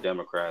 for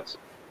Democrats,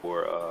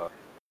 for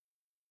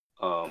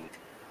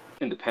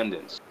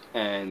independents,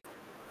 and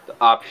the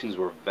options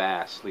were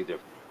vastly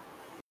different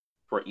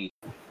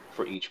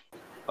for each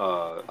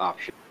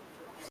option.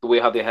 The way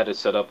how they had it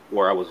set up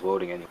where I was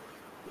voting anyway,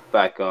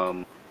 back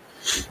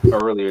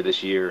earlier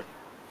this year,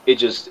 it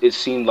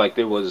seemed like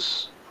there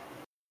wasn't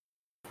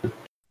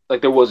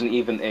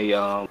even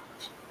a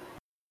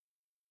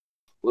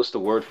what's the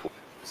word for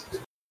it?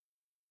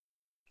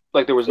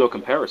 Like there was no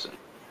comparison.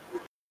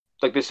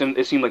 Like it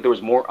seemed like there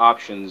was more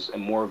options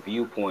and more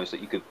viewpoints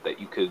that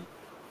you could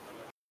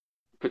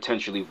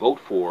potentially vote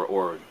for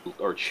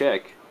or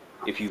check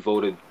if you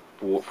voted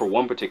for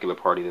one particular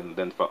party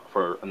than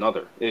for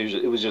another.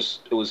 It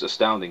was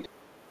astounding.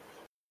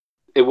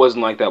 It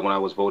wasn't like that when I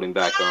was voting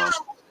back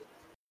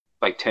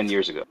like 10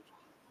 years ago.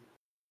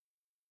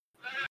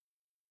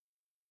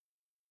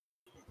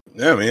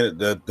 Yeah, I mean,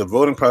 the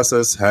voting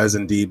process has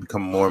indeed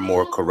become more and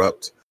more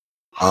corrupt.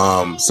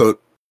 So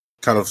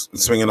kind of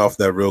swinging off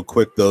that real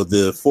quick, though,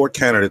 the 4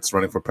 candidates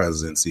running for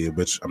presidency,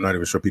 which I'm not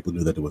even sure people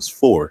knew that there was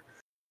 4.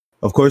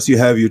 Of course, you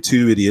have your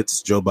 2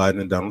 idiots, Joe Biden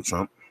and Donald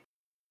Trump.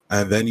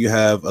 And then you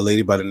have a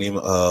lady by the name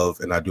of,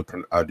 and I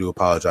do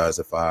apologize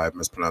if I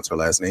mispronounce her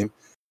last name.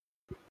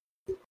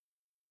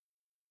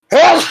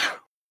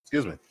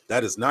 Excuse me.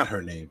 That is not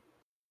her name.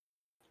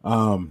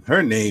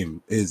 Her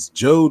name is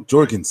Joe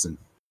Jorgensen.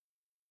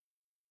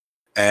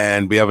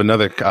 And we have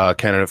another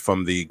candidate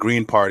from the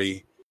Green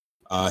Party.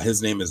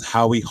 His name is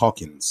Howie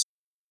Hawkins.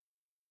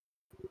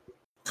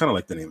 Kind of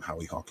like the name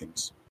Howie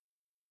Hawkins.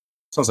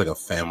 Sounds like a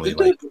family,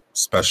 like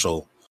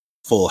special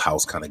Full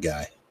House kind of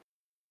guy.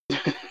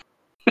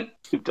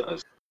 It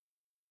does.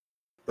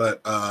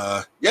 But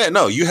yeah,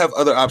 no, you have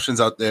other options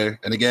out there.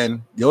 And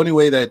again, the only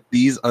way that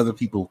these other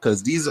people,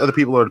 because these other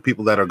people are the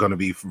people that are going to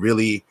be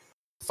really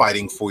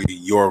fighting for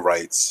your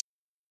rights.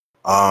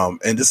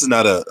 And this is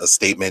not a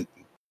statement,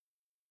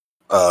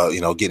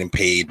 getting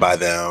paid by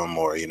them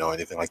or,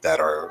 anything like that,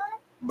 or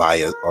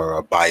bias or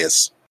a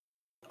bias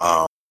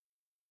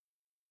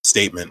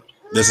statement.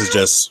 This is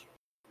just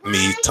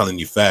me telling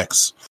you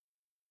facts.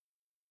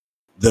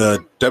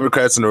 The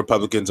Democrats and the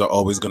Republicans are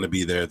always going to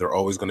be there. They're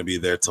always going to be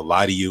there to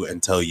lie to you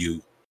and tell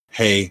you,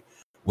 hey,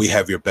 we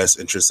have your best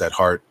interests at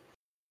heart.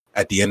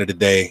 At the end of the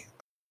day,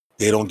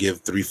 they don't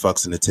give 3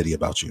 fucks in the titty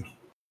about you.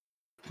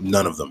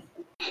 None of them.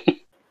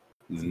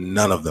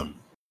 None of them.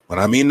 When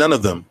I mean none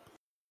of them,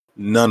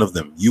 none of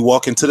them. You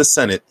walk into the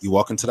Senate, you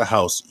walk into the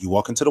House, you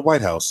walk into the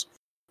White House,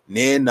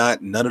 none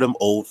of them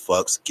old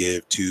fucks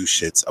give 2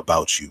 shits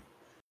about you.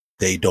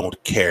 They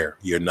don't care.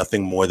 You're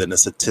nothing more than a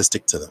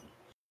statistic to them.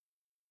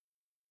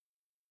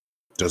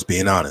 Just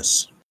being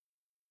honest.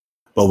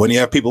 But when you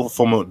have people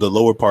from the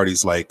lower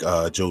parties like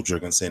Joe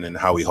Jurgensen and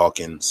Howie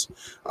Hawkins,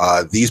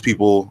 these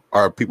people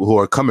are people who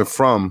are coming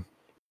from.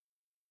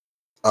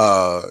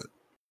 They're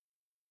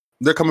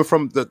coming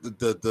from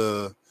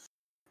the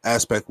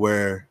aspect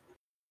where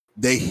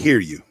they hear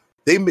you.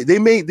 They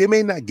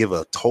may not give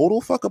a total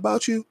fuck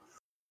about you,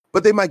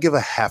 but they might give a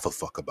half a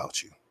fuck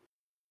about you.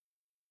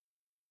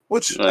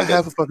 Which a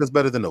half a fuck is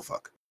better than no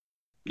fuck.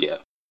 Yeah.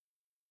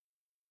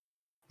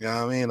 You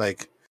know what I mean?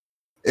 Like,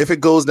 if it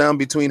goes down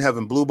between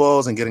having blue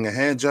balls and getting a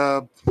hand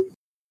job,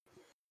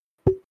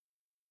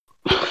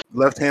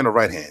 left hand or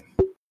right hand.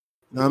 You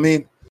know what I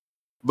mean?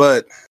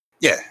 But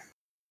yeah.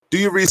 Do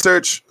your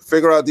research,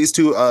 figure out these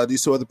two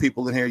other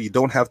people in here. You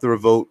don't have to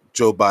vote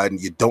Joe Biden.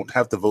 You don't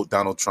have to vote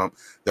Donald Trump.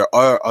 There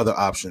are other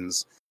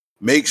options.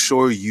 Make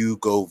sure you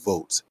go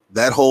vote.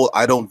 That whole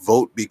I don't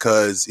vote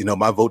because,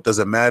 my vote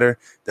doesn't matter.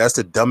 That's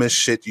the dumbest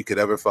shit you could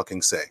ever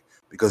fucking say.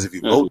 Because if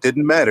your vote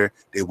didn't matter,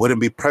 they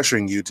wouldn't be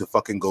pressuring you to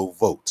fucking go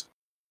vote.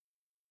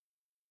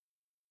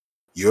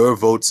 Your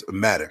votes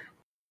matter.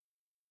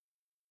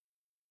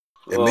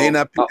 It may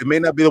not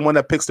be the one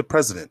that picks the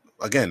president.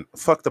 Again,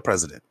 fuck the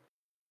president.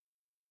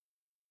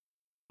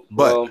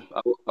 But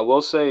I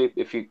will say,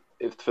 if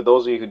for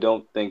those of you who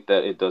don't think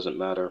that it doesn't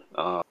matter,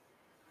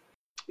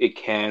 it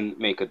can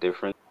make a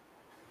difference.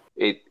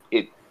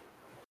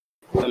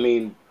 I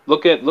mean,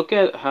 look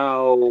at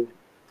how.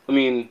 I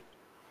mean,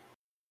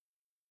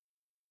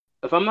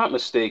 if I'm not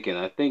mistaken,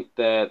 I think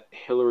that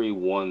Hillary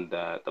won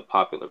the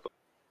popular vote.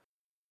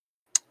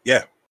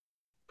 Yeah.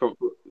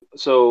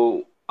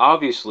 So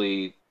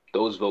obviously,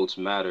 those votes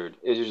mattered.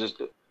 It's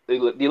just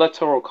the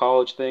electoral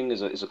college thing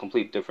is a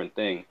complete different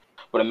thing.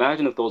 But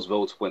imagine if those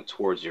votes went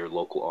towards your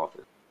local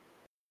office.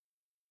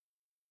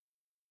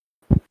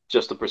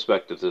 Just the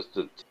perspective.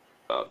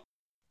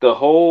 The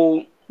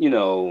whole,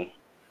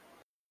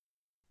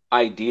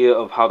 idea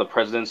of how the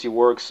presidency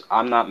works,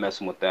 I'm not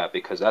messing with that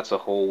because that's a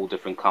whole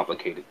different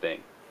complicated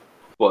thing.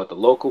 But the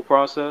local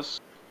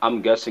process,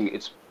 I'm guessing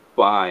it's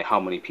by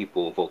how many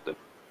people vote them.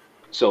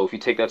 So if you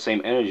take that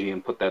same energy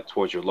and put that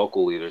towards your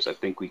local leaders, I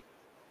think we...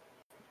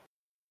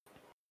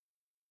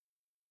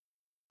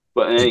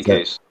 But in any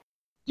case,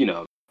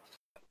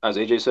 as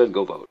AJ said,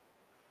 go vote.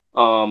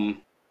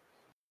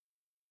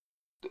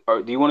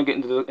 Do you want to get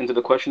into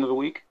the question of the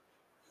week,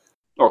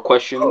 or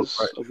questions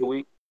of the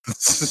week?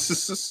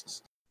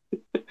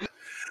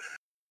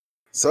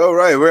 So,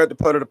 right, we're at the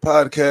part of the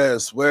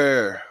podcast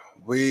where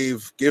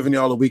we've given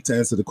y'all a week to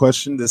answer the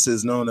question. This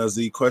is known as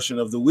the question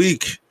of the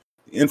week,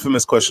 the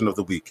infamous question of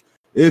the week.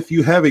 If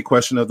you have a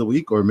question of the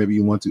week, or maybe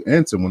you want to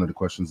answer one of the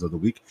questions of the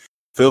week,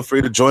 feel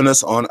free to join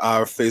us on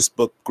our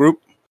Facebook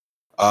group.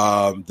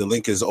 The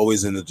link is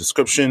always in the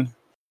description.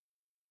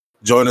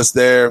 Join us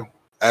there.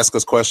 Ask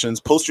us questions.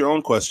 Post your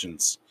own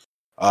questions.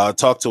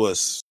 Talk to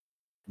us.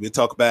 We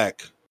talk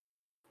back.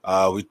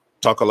 We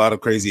talk a lot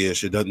of crazy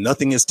shit.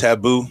 Nothing is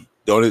taboo.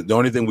 The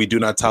only thing we do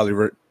not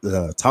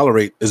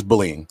tolerate is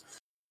bullying.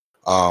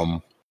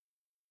 But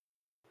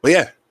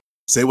yeah,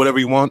 say whatever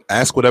you want.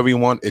 Ask whatever you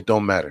want. It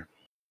don't matter.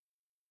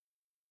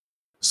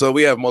 So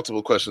we have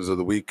multiple questions of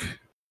the week.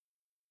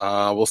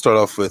 We'll start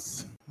off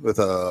with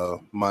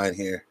mine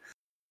here.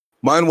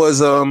 Mine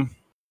was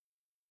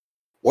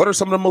what are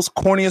some of the most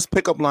corniest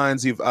pickup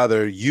lines you've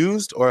either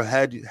used or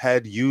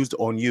had used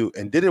on you,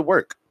 and did it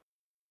work?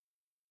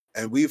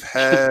 And we've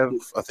have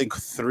I think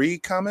 3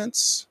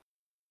 comments.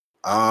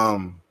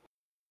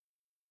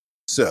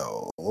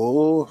 So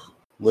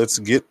let's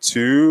get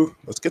to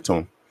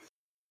them.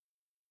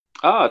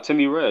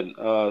 Timmy Red,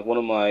 one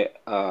of my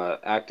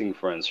acting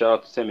friends. Shout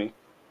out to Timmy.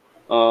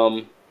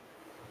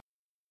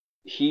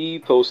 He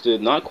posted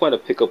not quite a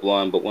pickup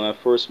line, but when I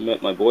first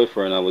met my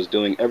boyfriend, I was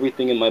doing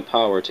everything in my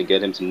power to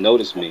get him to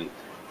notice me,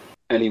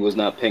 and he was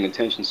not paying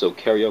attention, so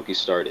karaoke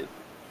started.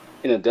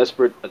 In a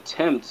desperate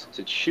attempt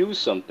to choose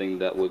something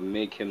that would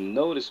make him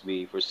notice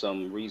me for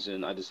some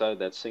reason, I decided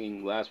that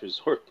singing Last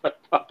Resort by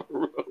Papa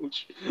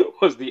Roach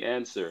was the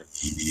answer.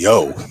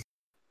 Yo.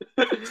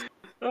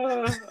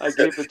 I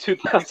gave it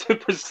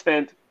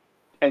 2,000%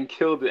 and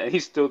killed it, and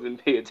he still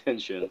didn't pay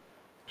attention.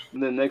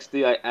 And the next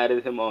day I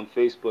added him on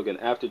Facebook, and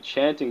after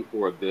chanting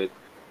for a bit,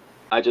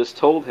 I just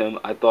told him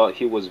I thought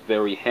he was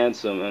very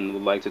handsome and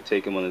would like to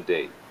take him on a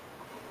date.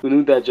 Who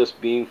knew that just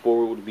being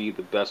forward would be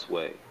the best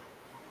way?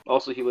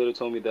 Also, he later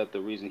told me that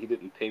the reason he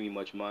didn't pay me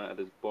much mind at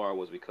this bar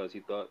was because he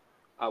thought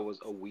I was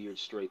a weird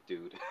straight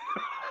dude.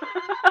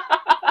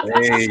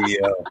 Hey,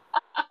 yo.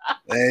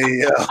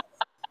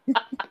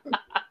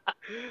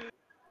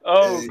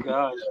 Oh, hey,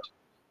 gosh.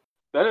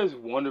 That is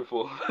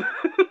wonderful.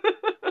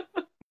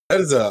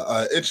 That is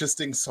a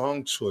interesting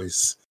song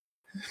choice.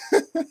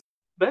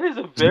 That is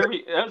a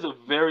very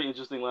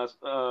interesting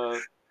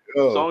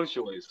song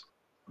choice.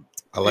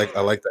 I like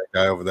that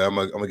guy over there. I'm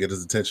gonna get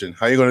his attention.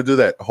 How are you gonna do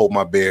that? Hold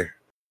my beer.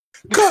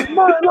 Cut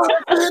my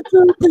life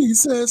into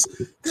pieces.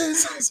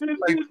 This is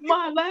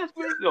my last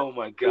bit. Oh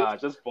my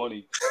gosh, that's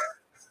funny.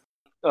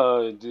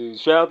 Dude,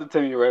 shout out to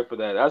Timmy Red for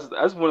that.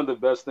 That's one of the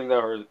best things I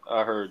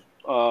heard.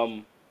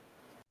 Don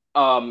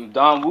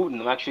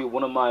Wooten, actually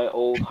one of my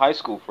old high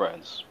school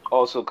friends,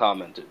 also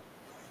commented.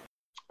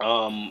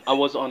 I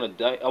was on a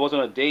date. I was on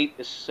a date.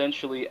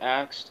 Essentially,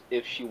 asked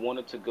if she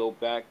wanted to go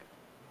back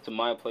to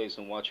my place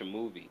and watch a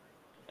movie.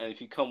 And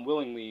if you come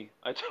willingly,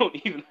 I don't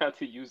even have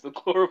to use the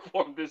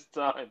chloroform this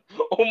time.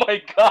 Oh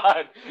my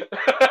god!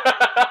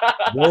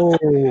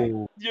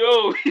 Whoa.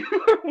 Yo,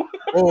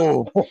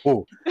 Oh.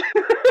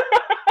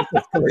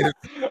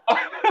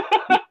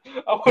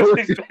 I wasn't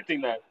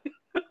expecting that.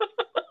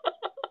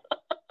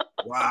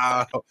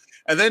 Wow.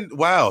 And then,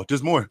 wow,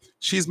 there's more.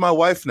 She's my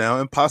wife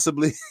now and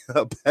possibly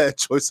a bad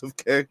choice of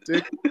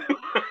character.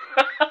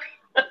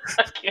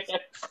 I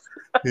can't.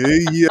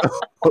 Hey, yo.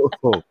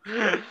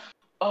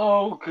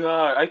 Oh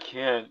god, I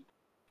can't.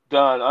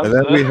 Done. And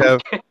then we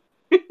have.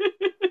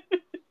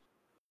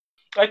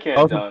 I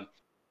can't, Don.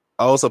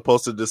 I also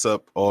posted this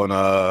up on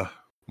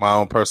my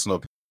own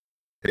personal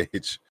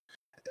page.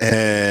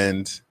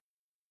 And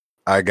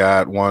I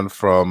got one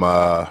from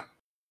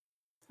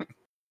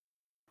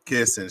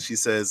Kirsten. She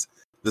says,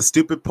 the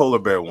stupid polar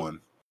bear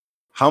one.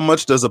 How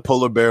much does a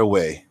polar bear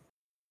weigh?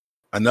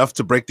 Enough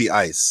to break the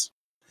ice.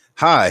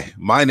 Hi,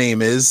 my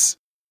name is.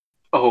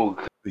 Oh,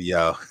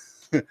 Yo.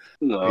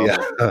 no. Yeah.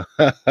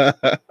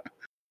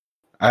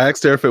 I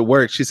asked her if it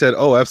worked. She said,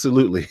 oh,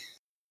 absolutely.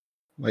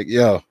 Like,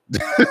 yo.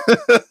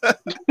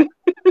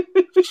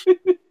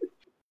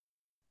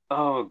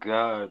 Oh,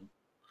 God.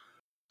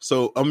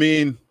 So, I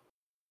mean,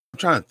 I'm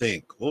trying to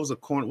think. What's a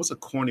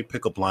corny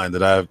pickup line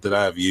that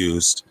I've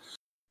used?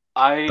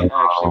 I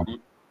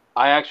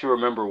actually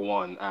remember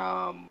one.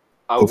 I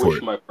wish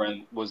my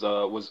friend was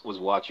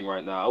watching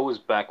right now. I was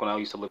back when I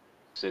used to live in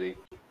the city.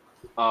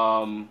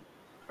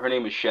 Her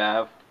name is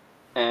Shav,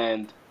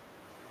 and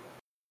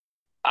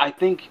I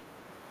think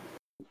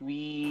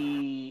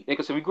like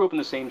I said, we grew up in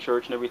the same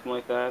church and everything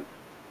like that.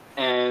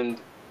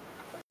 And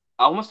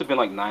I must have been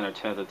like 9 or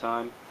 10 at the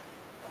time.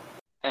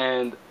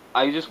 And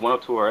I just went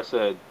up to her. I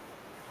said,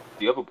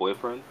 "Do you have a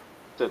boyfriend?"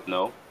 She said,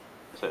 "No."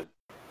 I said,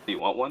 "Do you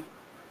want one?"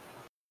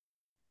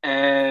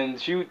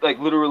 And she like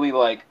literally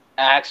like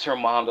asked her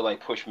mom to like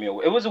push me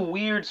away. It was a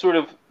weird sort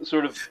of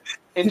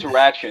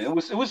interaction. It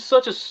was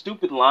such a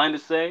stupid line to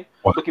say.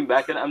 Looking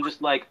back at it, I'm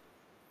just like,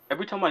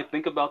 every time I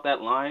think about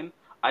that line,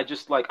 I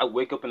just like I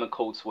wake up in a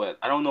cold sweat.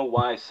 I don't know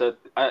why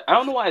I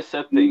don't know why I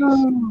said things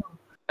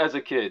as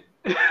a kid.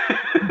 Try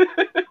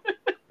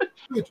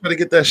to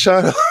get that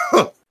shot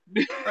up.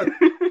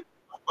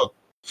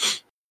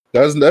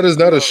 That is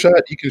not a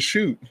shot you can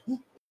shoot.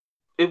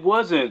 It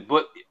wasn't,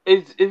 but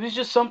it was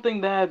just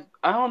something that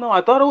I don't know.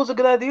 I thought it was a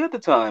good idea at the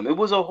time. It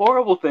was a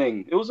horrible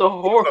thing. It was a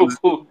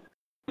horrible.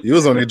 You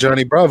was on your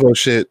Johnny Bravo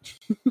shit.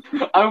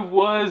 I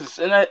was,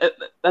 and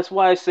that's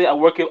why I say I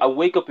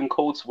wake up in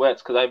cold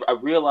sweats because I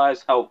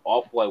realized how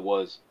awful I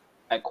was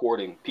at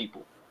courting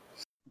people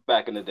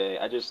back in the day.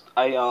 If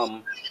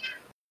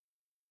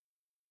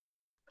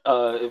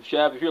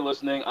Shab, if you're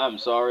listening, I'm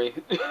sorry.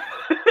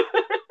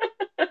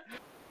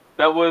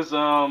 That was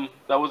a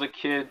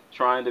kid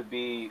trying to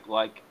be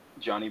like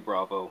Johnny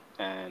Bravo,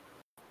 and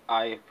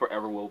I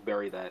forever will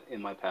bury that in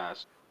my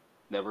past.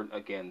 Never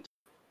again.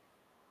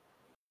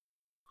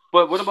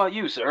 But what about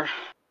you, sir?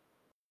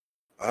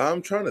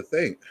 I'm trying to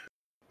think.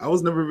 I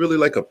was never really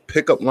like a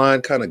pickup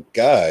line kind of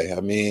guy.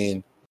 I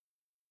mean,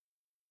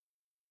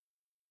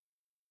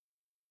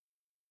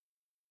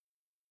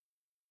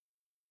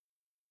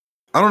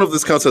 I don't know if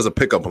this counts as a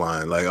pickup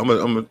line. Like,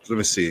 let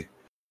me see.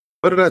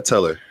 What did I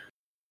tell her?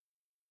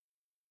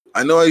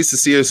 I know I used to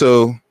see her.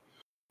 So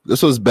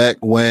this was back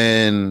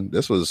when I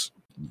was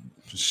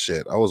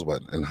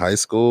what, in high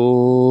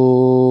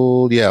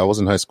school? Yeah, I was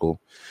in high school.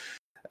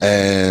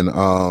 And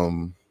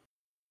I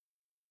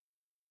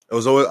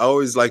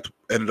always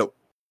ended up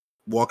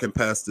walking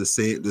past the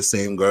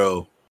same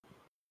girl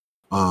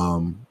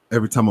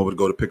every time I would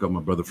go to pick up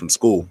my brother from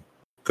school,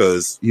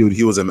 because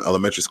he was in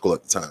elementary school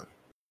at the time.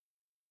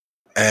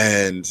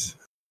 And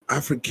I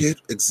forget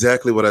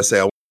exactly what I say.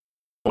 I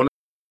want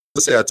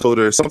to say I told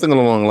her something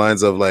along the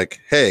lines of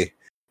like, hey,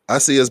 I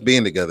see us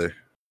being together.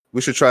 We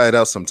should try it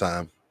out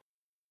sometime.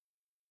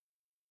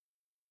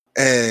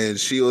 And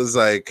she was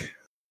like,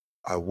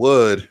 I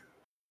would,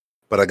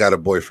 but I got a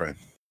boyfriend.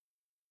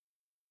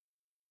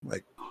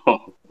 Like,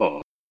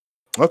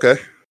 okay.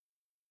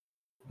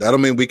 That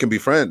don't mean we can be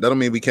friends. That don't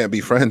mean we can't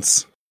be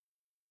friends.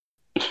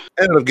 I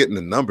ended up getting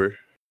the number.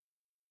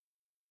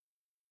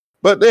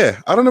 But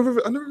yeah, I never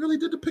really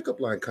did the pickup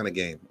line kind of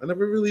game. I don't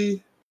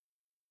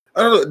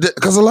know,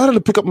 because a lot of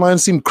the pickup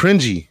lines seem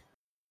cringy.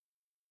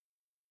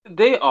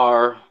 They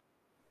are,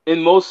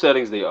 in most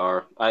settings. They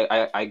are.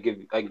 I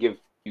give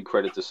you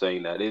credit to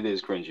saying that it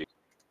is cringy,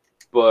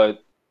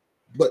 but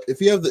if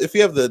you have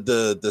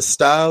the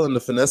style and the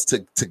finesse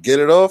to get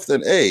it off,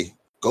 then hey,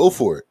 go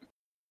for it.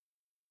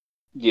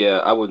 Yeah,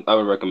 I would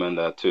recommend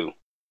that too.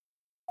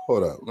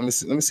 Hold up, let me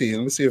see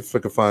if I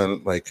can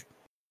find like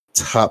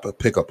top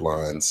pickup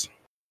lines.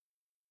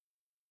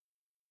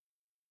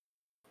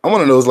 I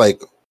want to know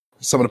like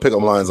some of the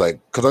pickup lines, like,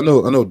 because I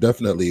know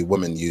definitely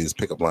women use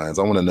pickup lines.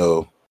 I want to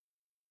know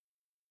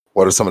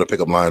what are some of the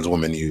pickup lines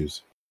women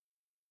use.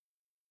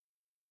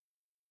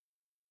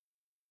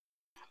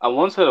 I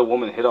once had a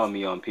woman hit on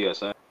me on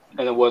PSN,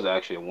 and it was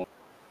actually a woman.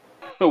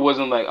 It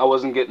wasn't like I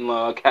wasn't getting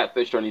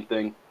catfished or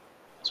anything.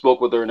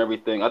 Spoke with her and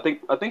everything. I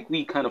think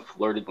we kind of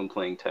flirted when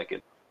playing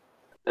Tekken.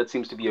 That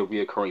seems to be a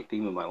reoccurring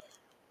theme in my life.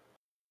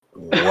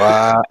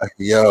 Wow,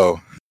 yo.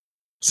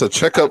 So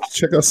check out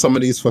some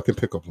of these fucking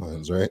pickup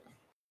lines, right?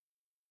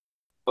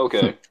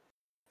 Okay.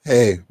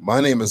 Hey, my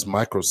name is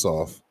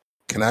Microsoft.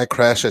 Can I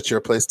crash at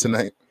your place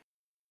tonight?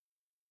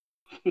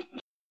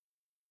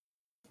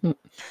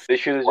 They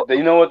should have.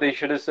 You know what they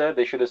should have said?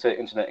 They should have said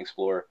Internet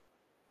Explorer.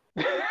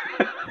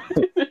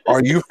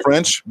 Are you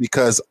French?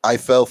 Because I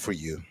fell for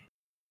you.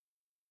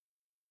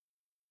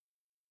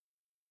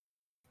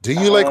 Do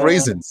you like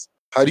raisins?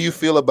 How do you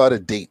feel about a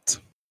date?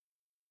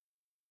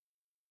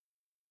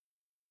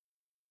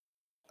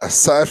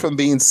 Aside from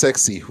being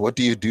sexy, what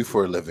do you do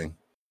for a living?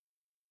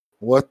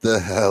 What the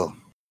hell?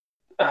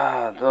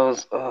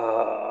 Those.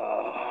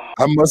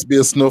 I must be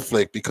a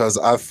snowflake because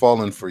I've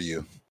fallen for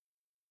you.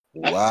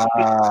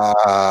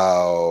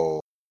 Wow.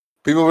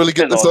 People really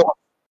get this up?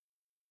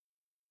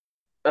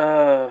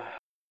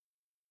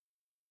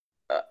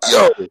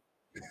 Yo,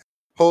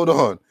 hold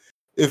on.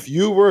 If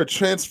you were a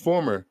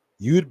transformer,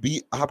 you'd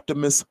be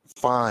Optimus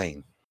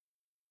Fine.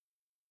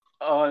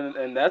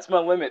 And that's my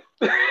limit.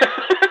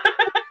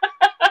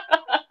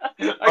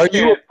 Are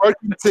you a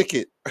parking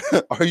ticket?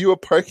 Are you a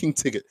parking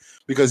ticket?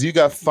 Because you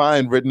got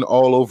fine written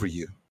all over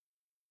you.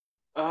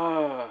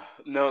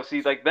 No,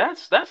 see, like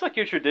that's like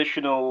your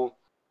traditional.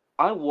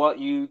 I want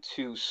you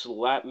to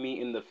slap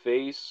me in the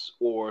face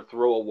or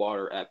throw a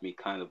water at me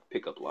kind of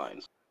pickup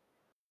lines.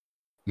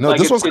 No, like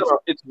this one's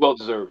it's well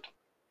deserved.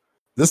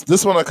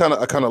 This one I kind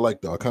of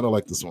like though. I kind of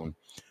like this one.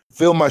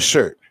 Feel my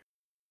shirt.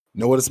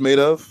 Know what it's made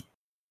of?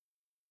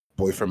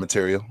 Boyfriend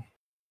material.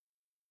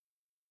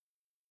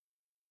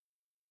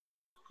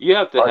 You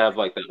have to have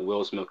like that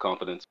Will Smith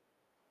confidence.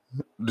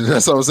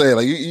 That's what I'm saying.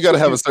 Like you got to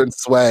have a certain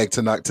swag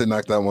to knock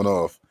that one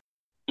off.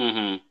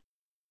 Mm-hmm.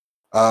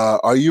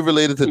 Are you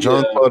related to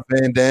Jean-Claude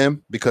Van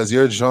Damme? Because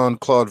you're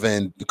Jean-Claude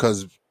Van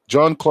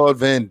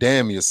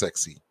Damme, you're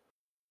sexy.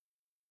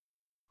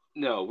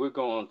 No, we're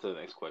going on to the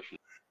next question.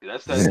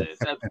 That's it.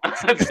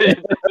 That's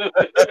it.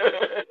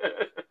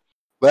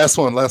 Last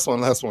one.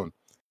 Okay.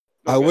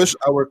 I wish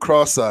I were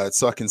cross-eyed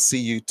so I can see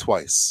you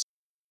twice.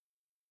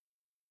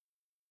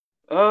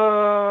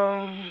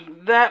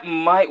 That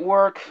might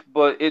work,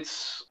 but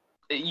it's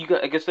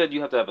like I said,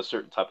 you have to have a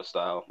certain type of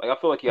style. Like I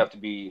feel like you have to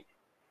be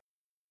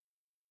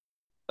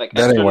like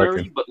extra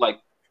nerdy, but like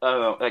I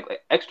don't know, like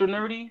extra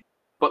nerdy,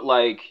 but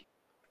like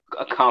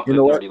a confident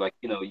nerdy. Like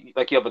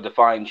like you have a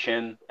defined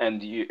chin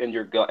and you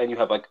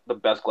have like the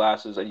best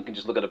glasses, and you can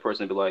just look at a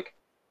person and be like,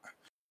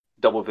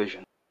 double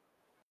vision.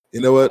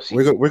 You know what?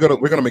 We're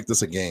gonna make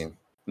this a game.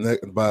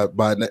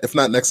 By if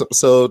not next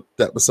episode,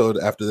 the episode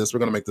after this, we're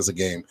gonna make this a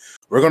game.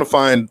 We're gonna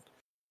find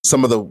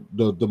some of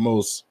the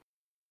most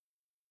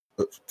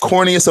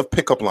corniest of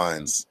pickup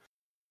lines,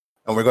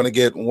 and we're gonna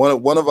get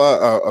one of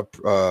our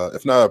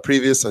if not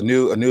a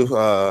new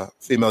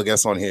female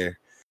guest on here,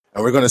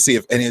 and we're gonna see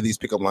if any of these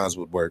pickup lines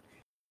would work.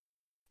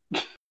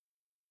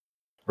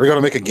 We're gonna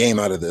make a game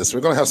out of this.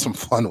 We're gonna have some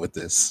fun with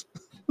this.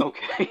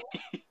 Okay.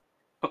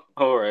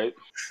 All right.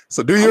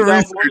 So do your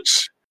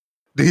research.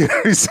 Do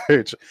your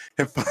research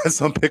and find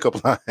some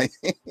pickup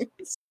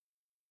lines.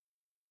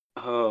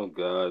 Oh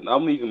God, I'm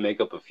gonna even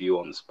make up a few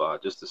on the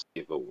spot just to see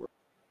if it works.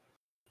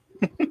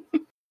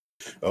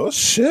 Oh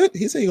shit!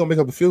 He said he's gonna make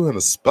up a few on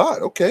the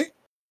spot. Okay.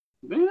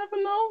 You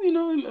never know.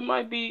 It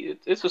might be.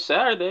 It's a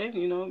Saturday.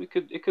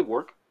 It could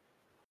work.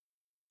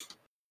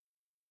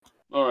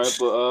 All right,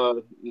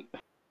 but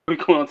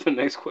we're going on to the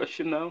next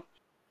question now.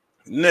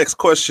 Next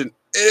question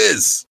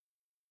is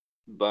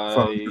by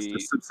Mr.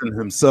 Simpson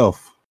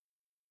himself.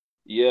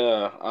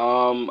 Yeah,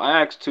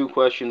 I asked two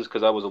questions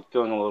because I was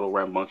feeling a little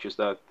rambunctious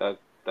that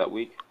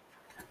week.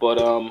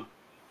 But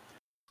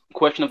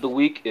question of the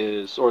week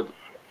is, or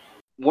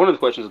one of the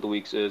questions of the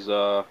weeks is,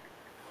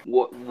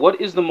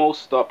 what is the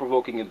most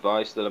thought-provoking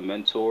advice that a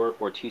mentor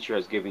or teacher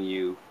has given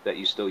you that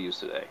you still use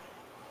today?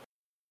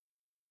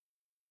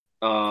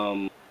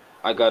 I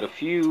got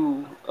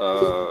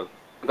I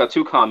got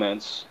two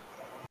comments.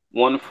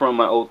 One from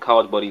my old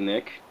college buddy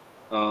Nick,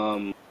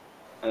 and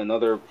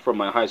another from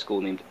my high school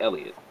named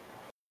Elliot.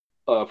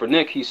 For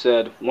Nick, he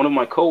said, one of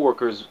my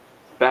coworkers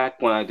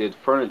back when I did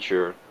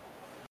furniture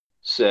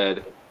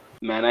said,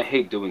 "Man, I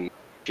hate doing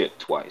shit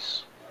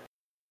twice.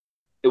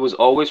 It was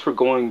always for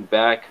going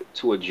back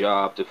to a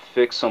job to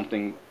fix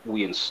something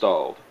we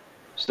installed.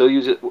 Still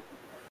use it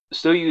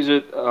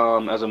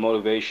as a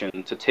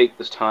motivation to take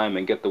this time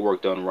and get the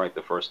work done right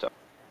the first time."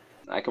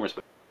 I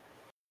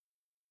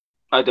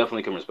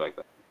definitely can respect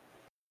that.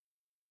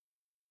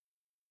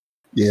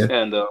 Yeah.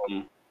 And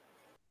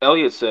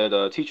Elliot said,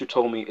 teacher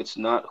told me it's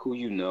not who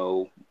you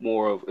know,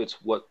 more of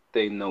it's what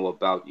they know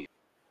about you.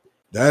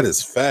 That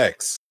is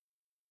facts.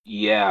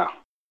 Yeah,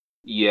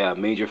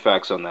 major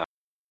facts on that.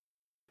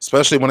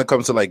 especially when it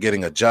comes to like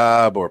getting a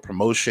job or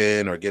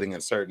promotion or getting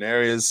in certain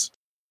areas.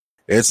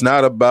 It's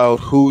not about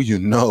who you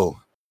know;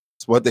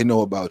 it's what they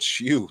know about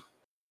you.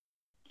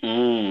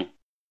 Mm.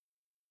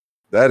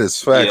 That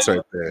is facts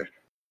right there.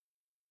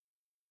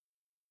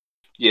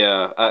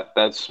 Yeah,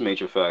 that's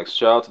major facts.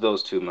 Shout out to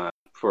those two, man,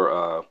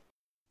 for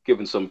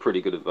giving some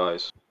pretty good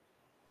advice.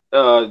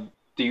 Do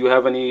you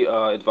have any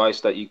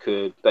advice that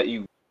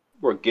you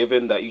were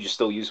given that you just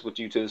still use with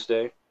you to this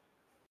day?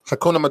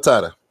 Hakuna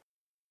Matata.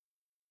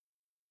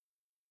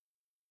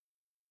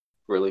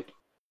 Really?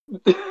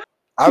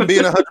 I'm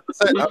being 100%.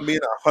 I'm being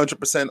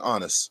 100%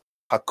 honest.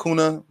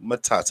 Hakuna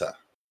Matata.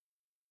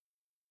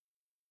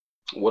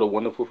 What a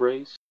wonderful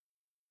phrase.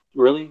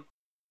 Really?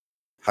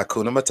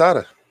 Hakuna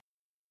Matata.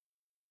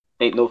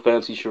 Ain't no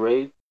fancy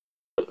charade?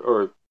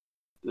 Or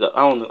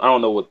I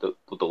don't know what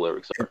the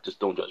lyrics are. Just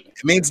don't judge me.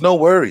 It means no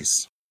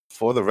worries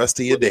for the rest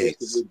of your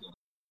days.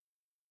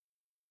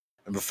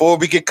 And before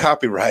we get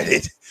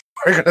copyrighted,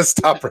 we're gonna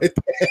stop right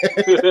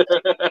there.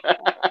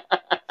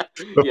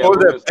 Before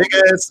that big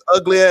ass,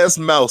 ugly ass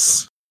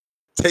mouse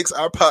takes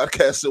our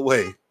podcast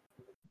away.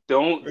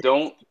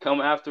 Don't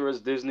come after us,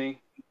 Disney,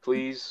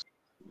 please.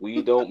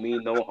 We don't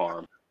mean no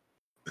harm.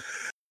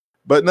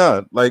 But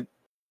no,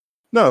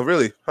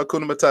 really,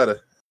 Hakuna Matata.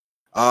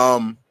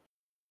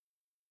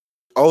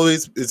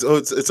 Always,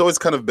 it's always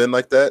kind of been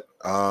like that.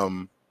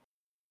 And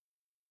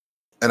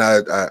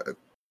I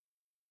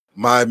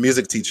my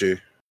music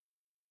teacher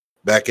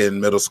back in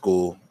middle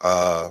school,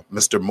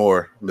 Mr.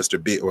 Moore,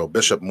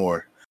 Bishop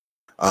Moore,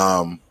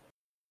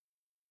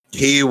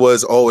 he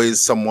was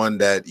always someone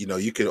that, you know,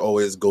 you could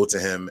always go to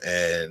him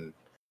and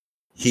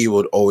he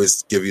would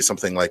always give you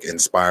something like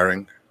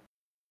inspiring.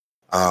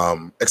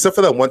 Except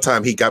for that one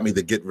time he got me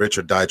the Get Rich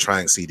or Die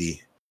Trying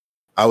CD.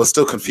 I was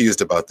still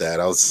confused about that.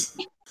 I was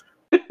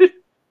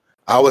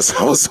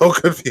so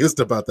confused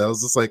about that. I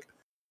was just like,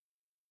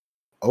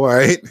 all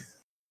right.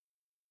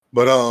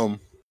 But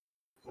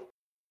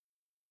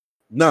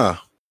nah.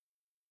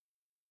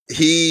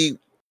 He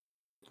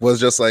was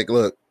just like,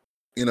 look,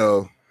 you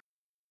know,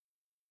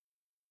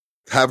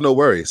 have no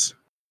worries.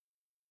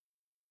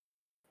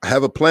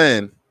 Have a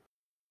plan.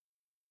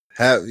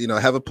 Have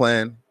a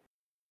plan.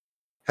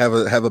 Have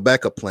a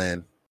backup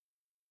plan,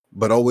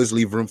 but always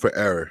leave room for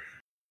error.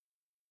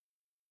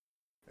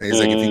 And he's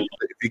like, if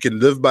you can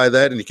live by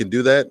that and you can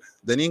do that,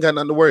 then you ain't got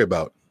nothing to worry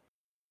about.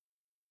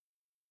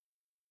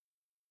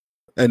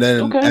 And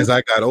then as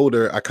I got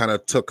older, I kind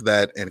of took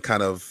that and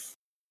kind of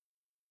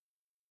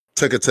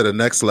took it to the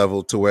next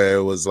level to where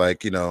it was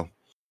like, you know,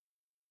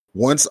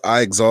 once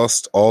I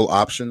exhaust all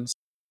options,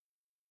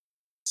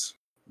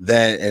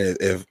 then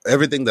if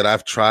everything that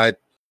I've tried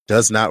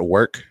does not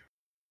work,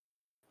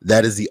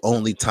 that is the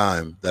only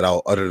time that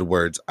I'll utter the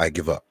words, I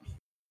give up.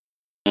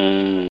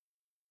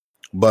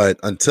 But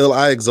until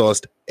I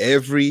exhaust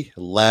every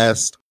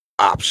last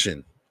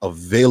option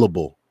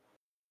available,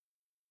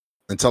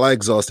 until I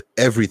exhaust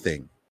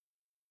everything,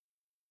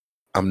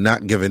 I'm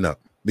not giving up.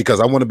 Because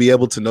I want to be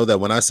able to know that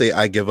when I say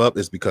I give up,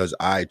 it's because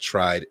I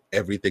tried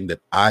everything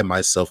that I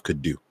myself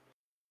could do.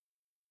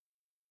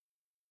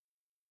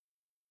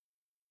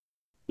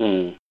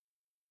 I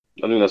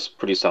think that's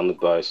pretty sound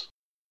advice.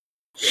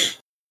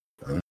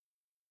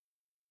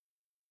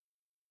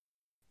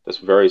 That's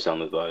very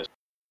sound advice.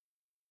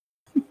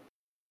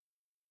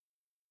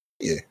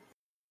 Yeah.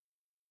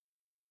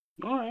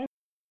 All right.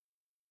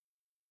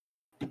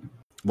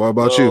 What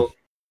about you?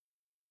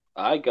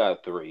 I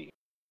got 3.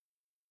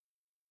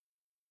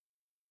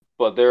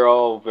 But they're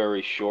all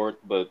very short,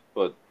 but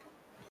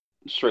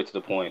straight to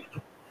the point.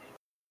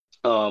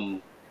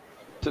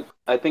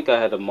 I think I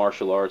had a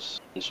martial arts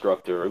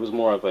instructor. It was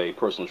more of a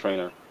personal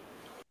trainer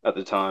at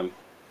the time,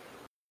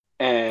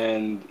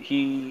 and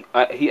he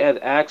had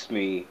asked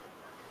me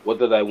what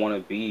did I want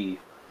to be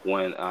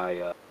when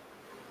I,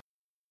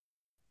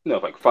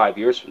 like 5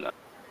 years from now.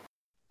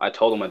 I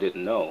told him I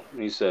didn't know.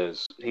 And he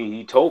says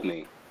he told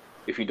me,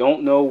 if you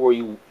don't know where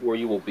you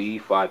will be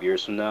 5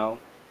 years from now,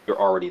 you're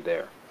already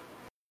there.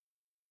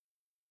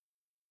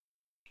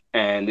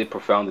 And it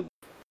profounded,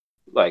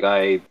 like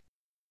I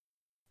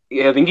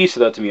think he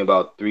said that to me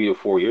about 3 to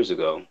 4 years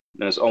ago,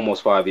 and it's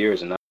almost 5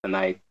 years, and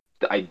I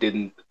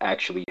didn't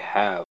actually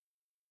have.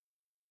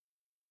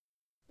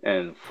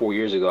 And 4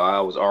 years ago,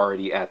 I was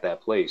already at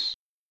that place.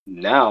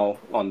 Now,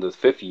 on the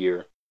 5th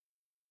year,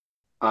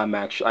 I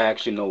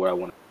actually know where I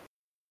want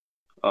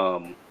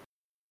to.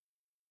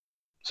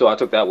 So I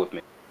took that with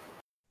me.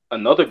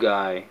 Another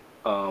guy,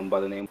 by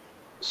the name of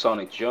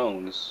Sonic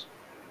Jones,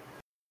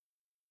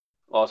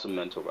 awesome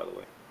mentor, by the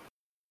way.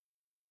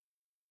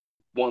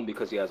 1,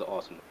 because he has an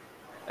awesome,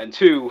 and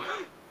 2,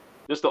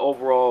 just the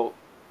overall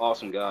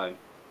awesome guy.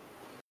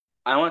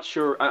 I'm not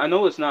sure. I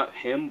know it's not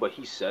him, but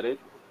he said it.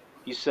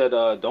 He said,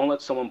 "Don't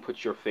let someone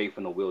put your faith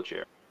in a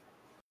wheelchair."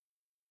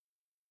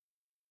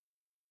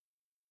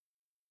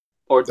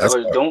 Or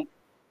don't,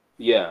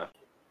 yeah.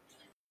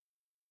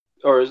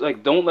 Or it's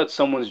like, don't let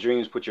someone's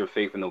dreams put your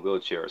faith in a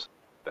wheelchair.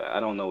 I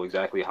don't know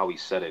exactly how he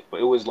said it, but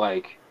it was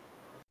like,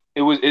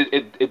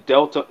 it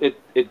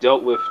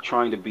dealt with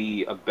trying to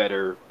be a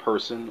better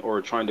person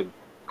or trying to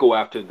go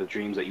after the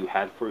dreams that you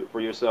had for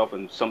yourself,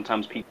 and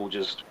sometimes people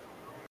just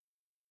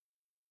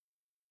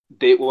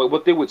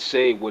what they would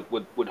say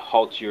would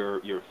halt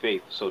your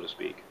faith, so to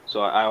speak.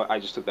 So I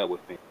just took that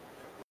with me.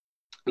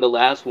 The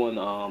last one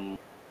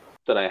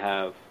that I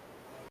have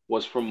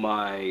was from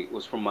my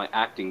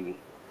acting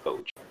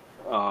coach.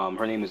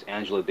 Her name is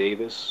Angela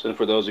Davis, and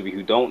for those of you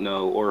who don't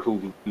know or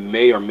who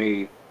may or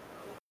may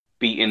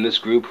be in this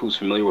group who's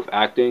familiar with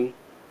acting,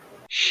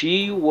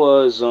 she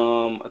was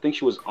I think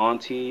she was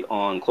Auntie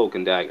on Cloak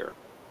and Dagger,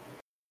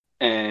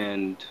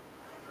 and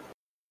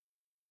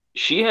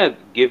she had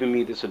given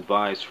me this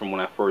advice from when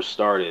I first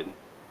started,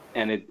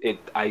 and it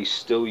I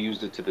still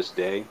used it to this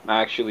day.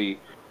 I actually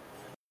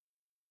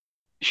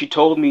she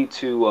told me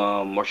to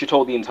or she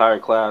told the entire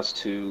class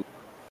to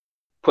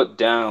put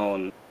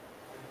down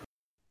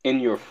in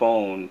your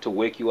phone to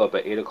wake you up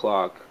at 8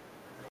 o'clock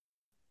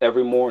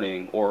every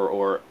morning,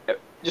 or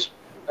just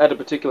at a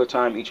particular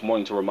time each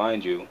morning to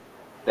remind you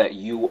that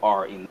you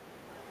are in.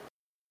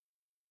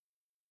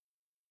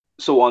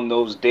 So on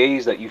those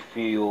days that you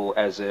feel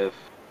as if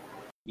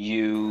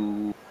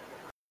you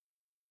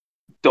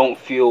don't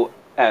feel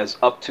as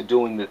up to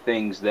doing the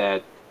things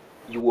that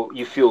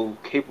you feel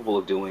capable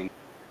of doing,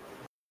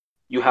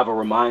 you have a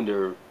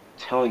reminder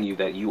telling you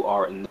that you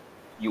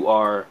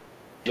are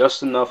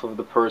just enough of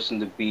the person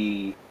to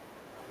be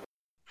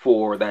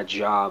for that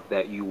job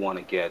that you want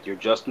to get. You're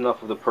just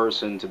enough of the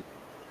person to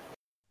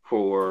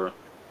for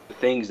the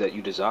things that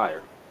you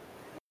desire.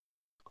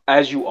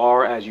 As you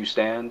are, as you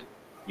stand,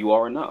 you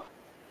are enough.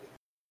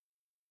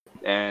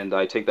 And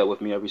I take that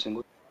with me every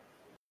single day.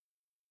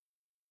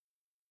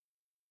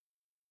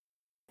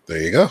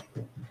 There you go.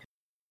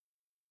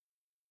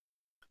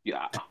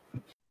 Yeah.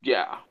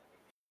 Yeah.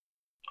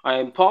 I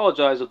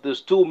apologize if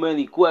there's too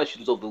many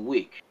questions of the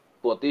week,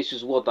 but this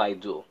is what I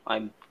do.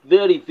 I'm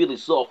very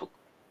philosophical.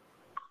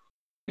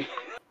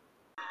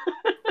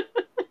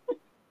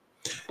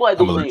 By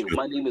the I'm gonna let way, you.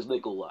 my name is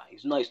Nikolai.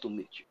 It's nice to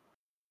meet you.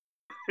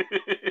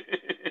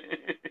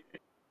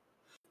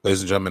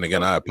 Ladies and gentlemen,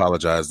 again, I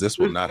apologize. This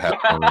will not happen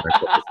on the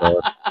next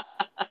episode.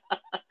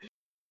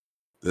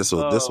 This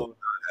will Oh,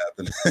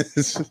 not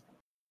happen.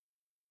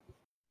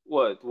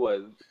 what?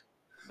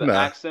 The Nah.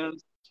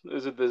 accents?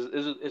 Is it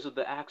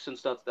the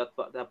accents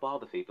that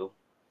bother people?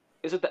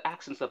 Is it the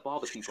accents that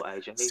bother people,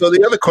 AJ? So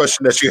the other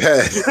question that you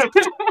had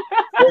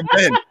for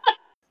men,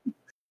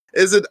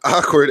 is it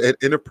awkward and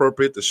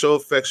inappropriate to show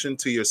affection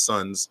to your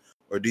sons,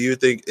 or do you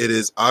think it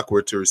is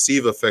awkward to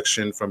receive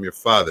affection from your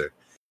father?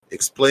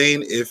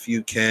 Explain if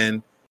you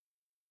can,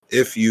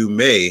 if you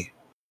may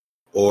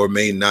or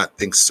may not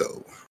think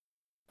so.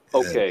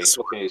 And Okay, this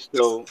okay.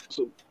 So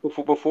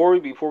before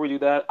we do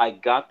that, I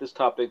got this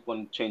topic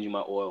when changing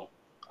my oil.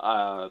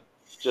 Uh,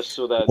 just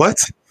so that what?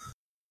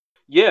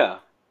 yeah,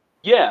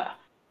 yeah.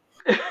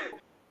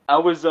 I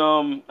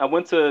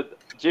went to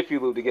Jiffy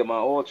Lube to get my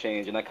oil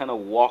change, and I kind of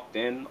walked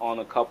in on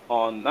a couple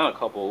on not a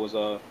couple. It was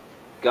a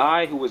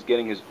guy who was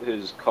getting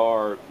his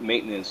car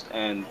maintenance,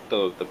 and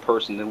the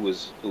person who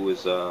was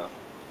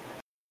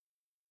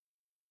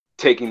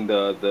taking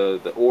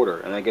the order,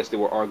 and I guess they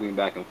were arguing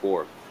back and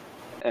forth,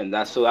 and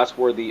that's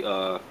where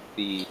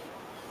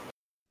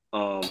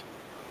um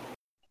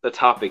the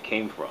topic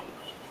came from.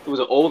 It was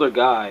an older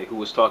guy who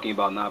was talking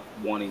about not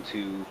wanting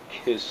to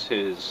kiss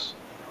his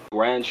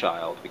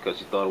grandchild because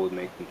he thought it would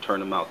make him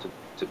turn him out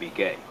to be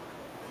gay.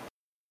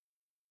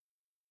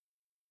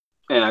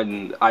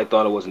 And I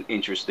thought it was an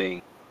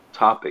interesting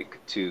topic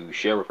to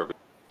share with everyone,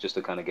 just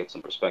to kind of get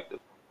some perspective.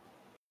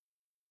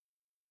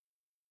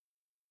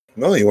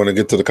 No, you want to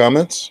get to the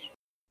comments?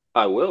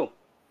 I will.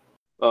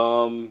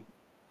 Um,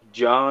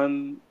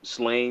 John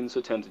Slane's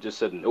attempt just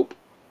said nope.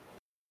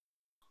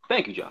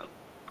 Thank you, John.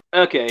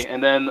 Okay,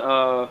 and then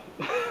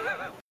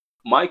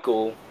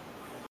Michael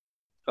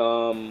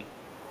um,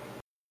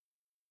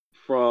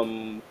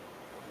 from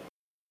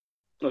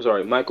I'm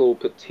sorry, Michael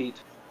Petit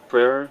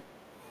Frere.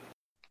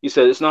 He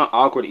said it's not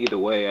awkward either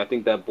way. I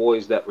think that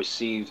boys that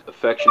received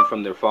affection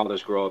from their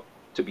fathers grow up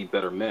to be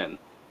better men.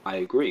 I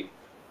agree.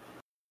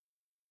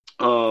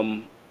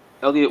 Um,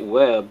 Elliot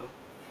Webb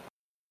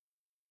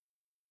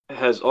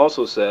has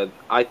also said,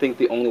 I think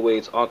the only way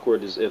it's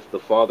awkward is if the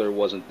father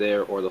wasn't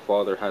there or the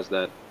father has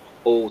that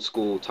old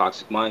school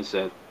toxic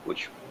mindset,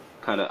 which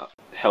kind of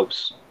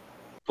helps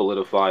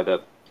solidify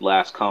that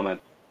last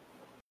comment.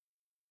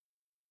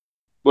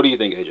 What do you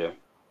think, AJ?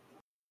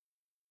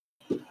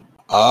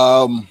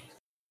 Um,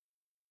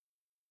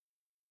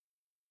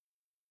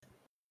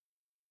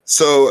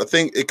 so I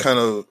think it kind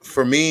of,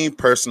 for me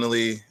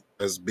personally,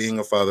 as being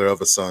a father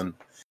of a son,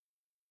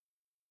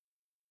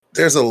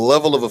 there's a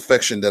level of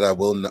affection that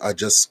I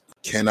just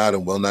cannot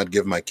and will not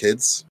give my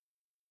kids.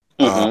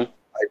 Mm-hmm.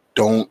 I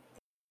don't,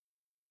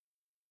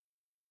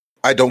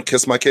 I don't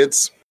kiss my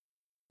kids.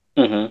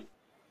 Mm-hmm.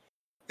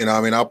 You know,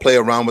 I mean, I'll play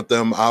around with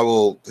them. I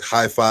will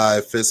high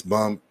five, fist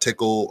bump,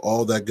 tickle,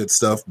 all that good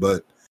stuff,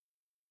 but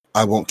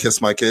I won't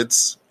kiss my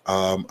kids. I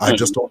Mm-hmm.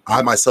 just don't.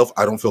 I myself,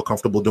 I don't feel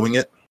comfortable doing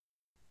it.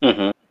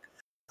 Mm-hmm.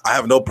 I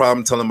have no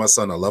problem telling my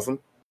son I love him.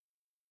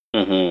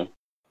 Mm-hmm.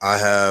 I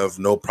have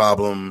no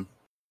problem,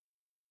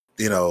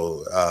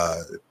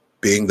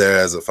 being there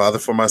as a father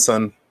for my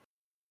son.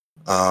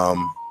 I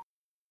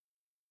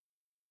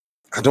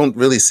don't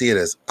really see it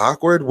as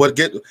awkward. I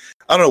don't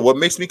know. What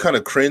makes me kind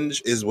of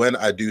cringe is when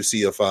I do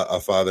see a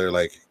father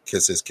like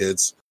kiss his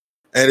kids,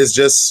 and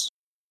it's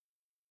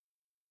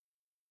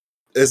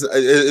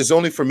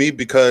only for me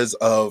because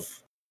of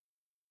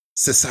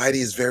society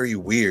is very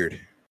weird.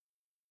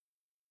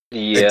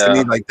 And to me,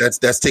 Yeah. like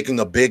that's taking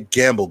a big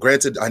gamble.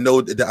 Granted, I know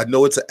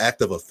it's an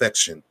act of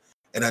affection,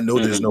 and I know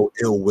there's Mm-hmm. no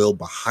ill will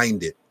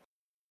behind it.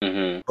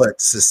 Mm-hmm. But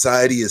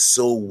society is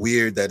so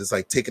weird that it's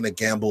like taking a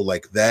gamble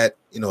like that,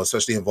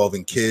 especially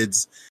involving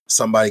kids.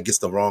 Somebody gets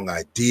the wrong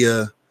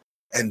idea,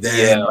 and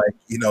then Yeah.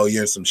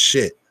 you're in some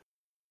shit.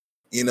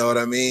 You know what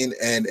I mean?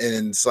 And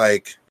it's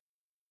like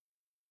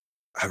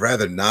I'd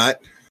rather not.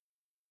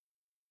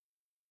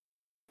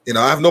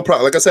 I have no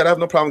problem. Like I said, I have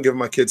no problem giving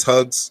my kids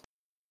hugs.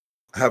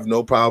 I have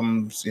no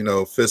problems,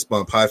 fist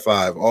bump, high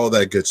five, all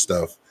that good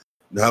stuff.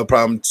 No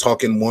problem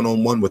talking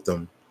one-on-one with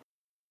them.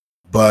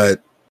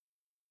 But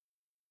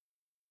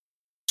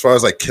as far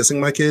as like kissing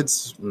my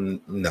kids,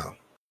 no.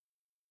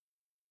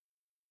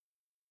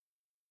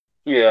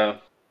 Yeah.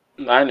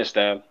 I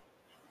understand.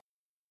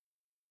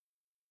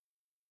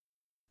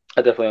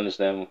 I definitely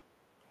understand.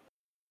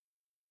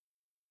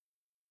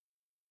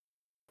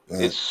 Uh,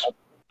 It's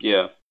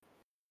yeah.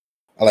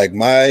 like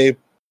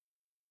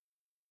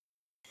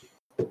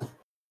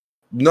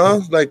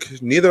no,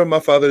 like neither of my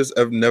fathers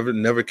have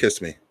never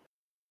kissed me.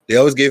 They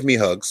always gave me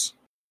hugs.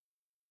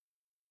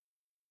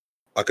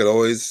 I could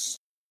always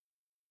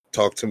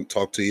talk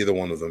to either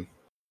one of them.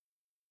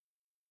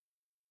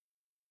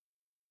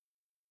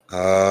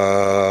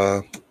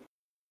 Uh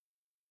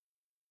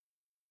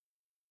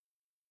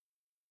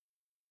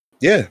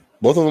yeah,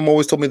 both of them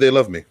always told me they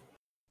love me.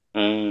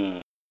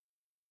 Mm.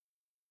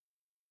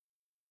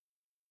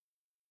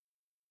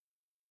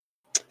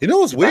 You know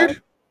what's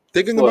weird?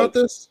 Thinking about What?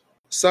 this,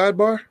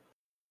 sidebar,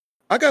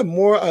 I got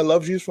more I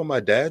love yous from my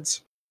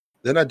dads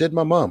than I did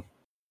my mom.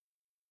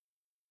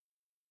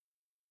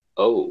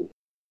 Oh.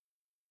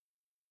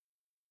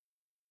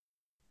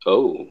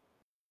 Oh.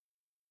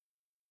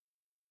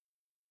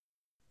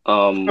 Huh.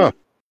 Um.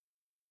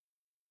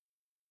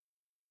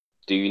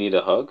 Do you need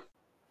a hug?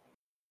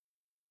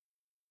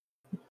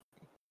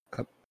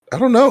 I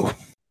don't know.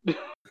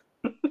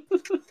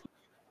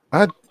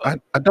 I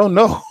don't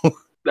know.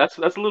 That's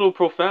a little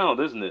profound,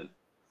 isn't it?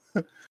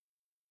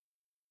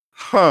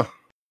 Huh.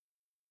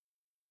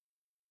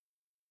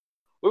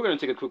 We're gonna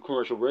take a quick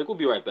commercial break. We'll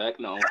be right back.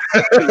 No.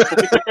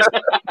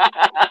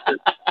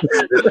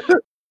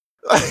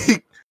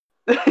 Like,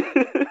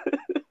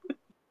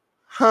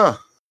 huh.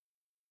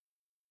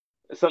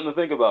 It's something to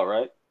think about,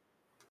 right?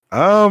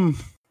 I'm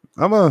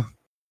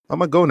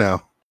a go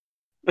now.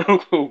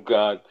 Oh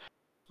God!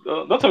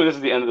 Don't tell me this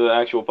is the end of the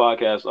actual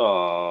podcast.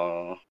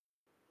 Oh.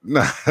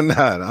 Nah,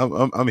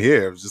 I'm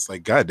here. I'm just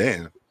like,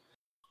 goddamn.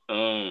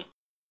 Um.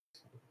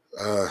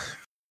 Uh,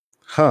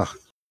 huh.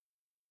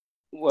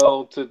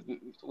 Well,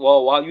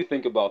 while you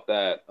think about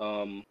that,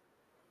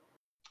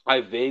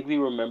 I vaguely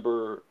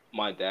remember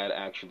my dad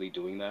actually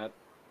doing that.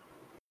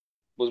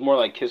 It was more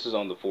like kisses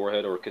on the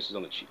forehead or kisses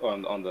on the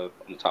on the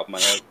top of my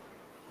head.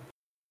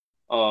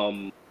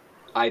 Um,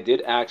 I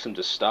did ask him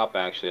to stop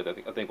actually.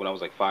 I think when I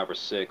was like 5 or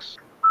 6,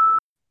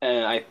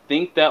 and I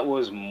think that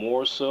was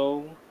more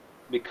so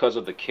because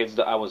of the kids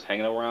that I was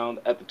hanging around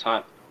at the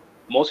time.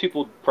 Most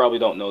people probably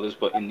don't know this,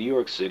 but in New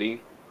York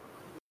City,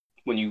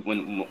 when you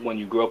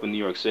grew up in New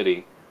York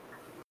City,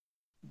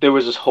 there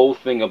was this whole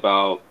thing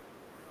about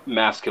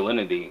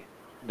masculinity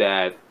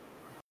that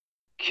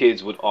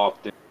kids would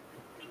often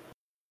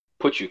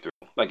put you through.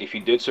 Like if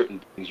you did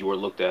certain things, you were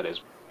looked at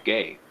as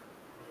gay.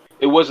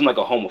 It wasn't like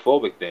a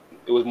homophobic thing.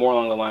 It was more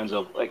along the lines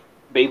of like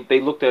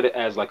they looked at it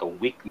as like a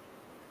weakness.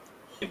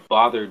 It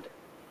bothered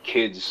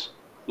kids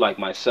like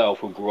myself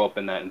who grew up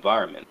in that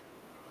environment.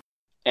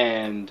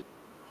 And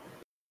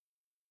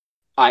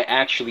I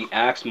actually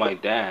asked my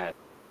dad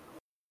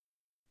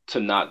to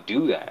not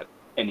do that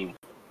anymore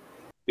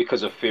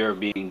because of fear of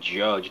being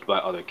judged by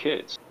other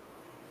kids.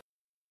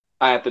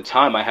 At the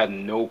time I had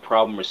no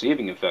problem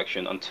receiving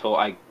infection until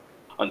I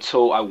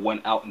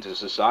went out into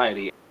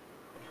society and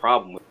had a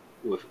problem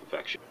with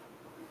infection.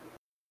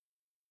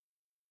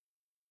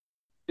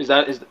 Is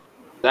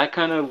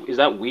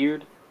that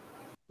weird?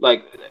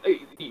 Like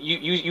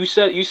you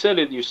said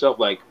it yourself.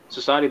 Like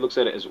society looks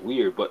at it as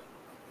weird, but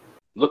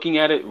looking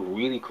at it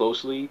really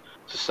closely,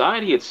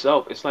 society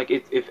itself, it's like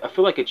I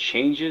feel like it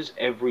changes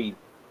every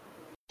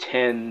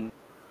 10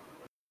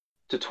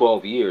 to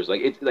 12 years.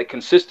 Like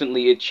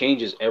consistently, it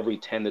changes every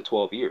 10 to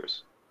 12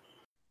 years.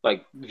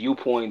 Like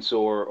viewpoints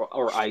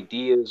or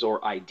ideas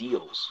or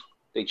ideals,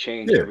 they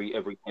change Yeah.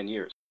 every 10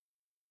 years.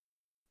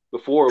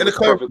 Before it And was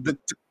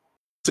perfect.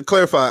 to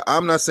clarify,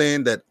 I'm not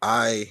saying that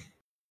I,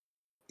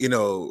 you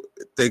know,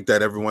 think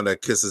that everyone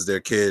that kisses their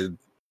kid,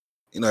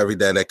 every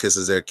dad that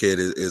kisses their kid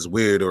is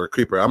weird or a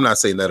creeper. I'm not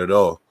saying that at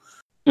all.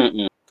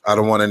 Mm-mm. I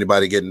don't want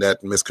anybody getting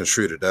that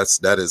misconstrued.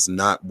 That is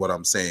not what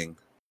I'm saying.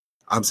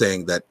 I'm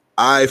saying that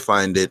I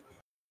find it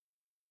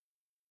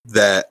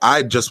that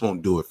I just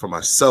won't do it for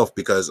myself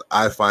because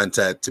I find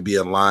that to be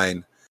a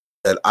line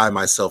that I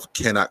myself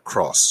cannot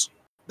cross.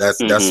 That's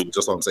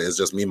just what I'm saying. It's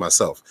just me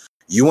myself.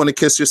 You want to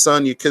kiss your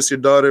son, you kiss your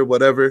daughter,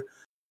 whatever.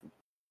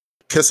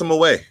 Kiss them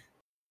away.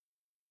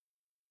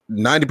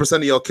 90%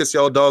 of y'all kiss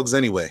y'all dogs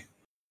anyway.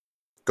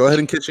 Go ahead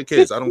and kiss your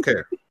kids. I don't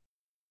care.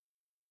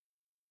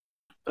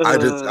 I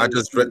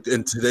just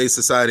in today's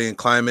society and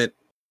climate,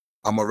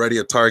 I'm already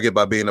a target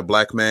by being a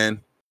black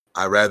man.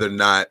 I'd rather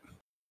not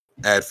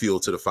add fuel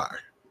to the fire.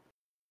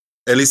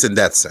 At least in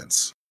that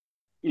sense.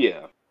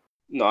 Yeah.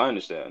 No, I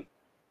understand.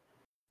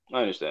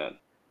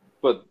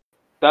 But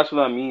that's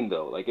what I mean,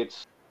 though. Like,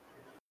 it's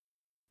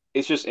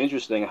just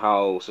interesting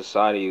how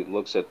society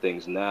looks at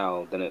things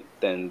now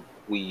than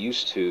we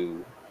used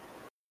to,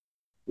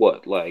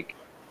 like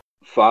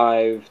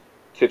 5,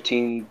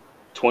 15,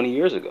 20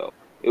 years ago.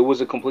 It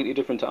was a completely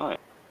different time.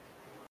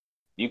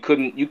 I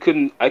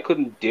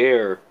couldn't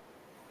dare,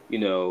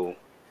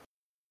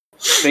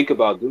 think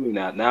about doing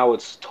that. Now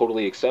it's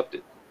totally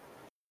accepted.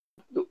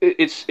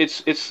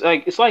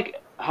 It's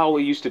like how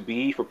it used to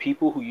be for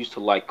people who used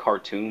to like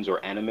cartoons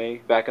or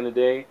anime back in the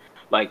day.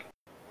 Like,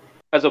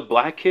 as a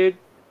black kid,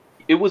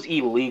 it was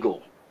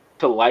illegal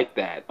to like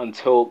that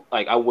until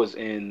like I was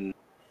in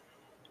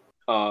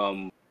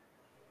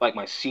like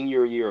my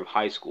senior year of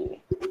high school,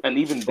 and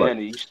even then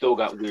you still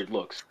got weird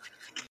looks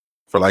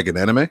for liking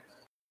anime.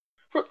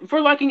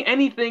 For liking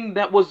anything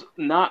that was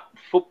not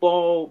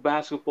football,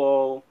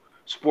 basketball,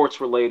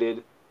 sports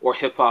related, or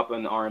hip hop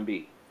and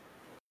R&B.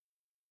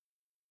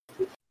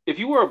 If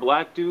you were a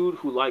black dude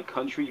who liked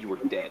country, you were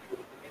dead.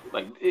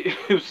 Like,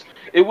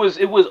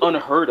 it was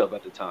unheard of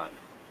at the time.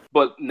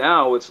 But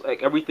now it's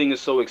like everything is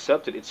so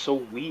accepted. It's so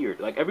weird.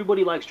 Like,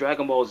 everybody likes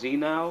Dragon Ball Z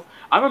now.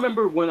 I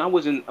remember when I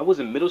was in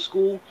middle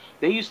school,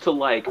 they used to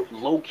like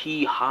low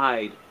key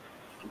hide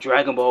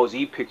Dragon Ball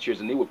Z pictures,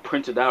 and they would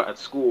print it out at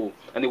school,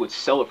 and they would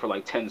sell it for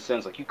like 10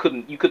 cents. Like, you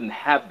couldn't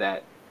have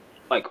that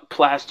like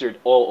plastered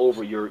all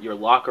over your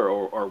locker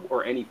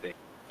or anything.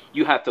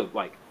 You had to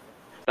like,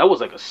 that was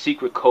like a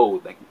secret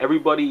code. Like,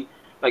 everybody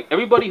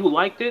who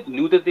liked it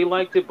knew that they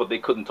liked it, but they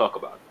couldn't talk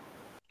about it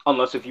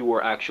unless if you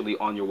were actually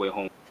on your way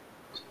home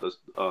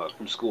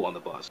from school on the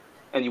bus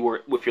and you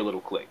were with your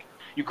little clique.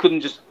 You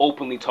couldn't just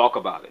openly talk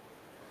about it.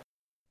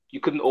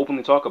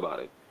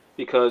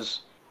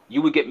 Because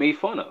you would get made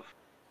fun of.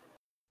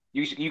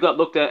 You got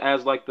looked at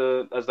as like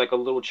a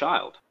little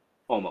child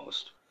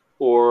almost,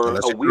 or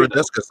unless a you threw a weirdo.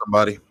 desk at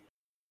somebody.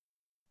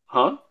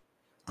 Huh?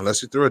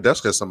 Unless you threw a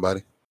desk at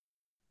somebody.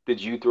 Did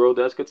you throw a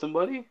desk at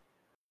somebody?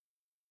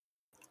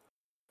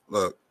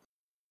 Look.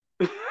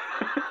 All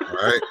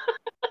right.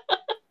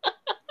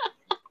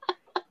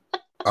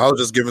 I was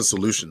just giving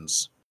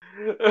solutions.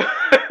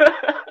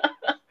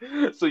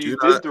 So you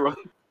didn't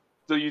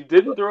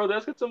throw a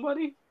desk at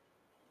somebody?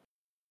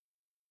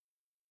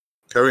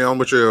 Carry on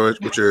with your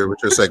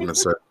segment,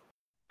 sir.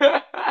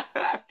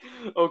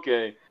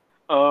 Okay.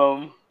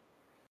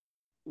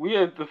 We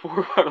at the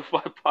 4 out of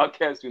 5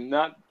 podcast do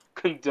not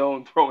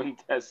condone throwing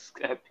desks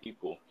at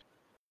people.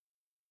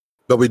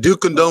 But we do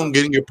condone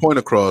getting your point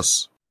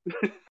across,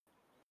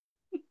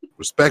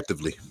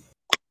 respectively.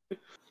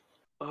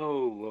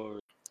 Oh, Lord.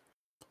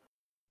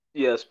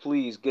 Yes,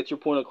 please, get your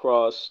point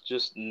across,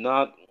 just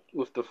not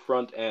with the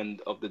front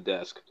end of the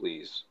desk,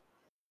 please.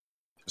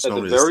 It's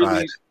normally the very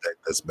least,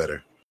 that's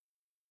better.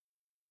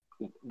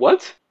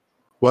 What?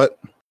 What?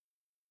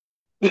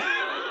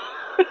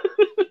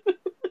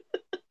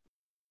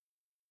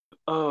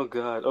 Oh,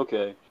 God,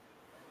 okay.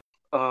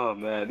 Oh,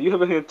 man, do you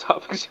have any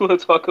topics you want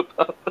to talk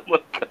about? Oh,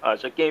 my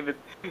gosh, I can't even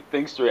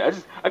think straight.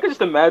 I can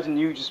just imagine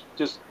you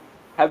just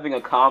having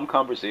a calm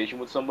conversation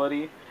with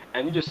somebody,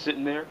 and you're just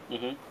sitting there,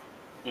 and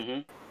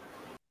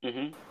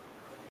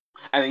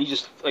then you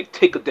just like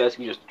take a desk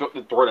and you just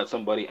throw it at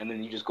somebody, and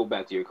then you just go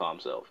back to your calm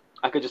self.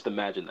 I could just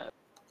imagine that.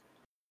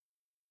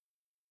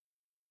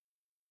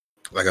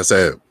 Like I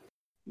said,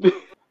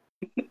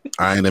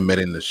 I ain't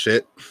admitting the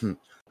shit.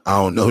 I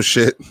don't know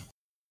shit.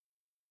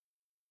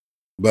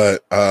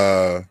 But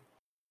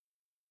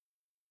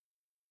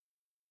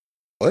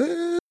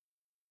what?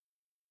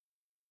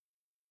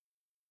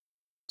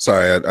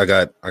 Sorry, I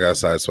got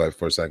sideswiped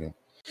for a second.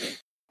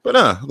 But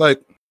I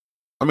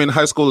mean,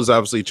 high school has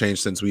obviously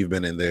changed since we've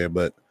been in there,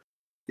 but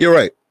you're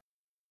right.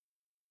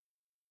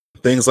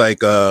 Things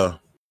like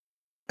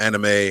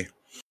anime,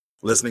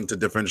 listening to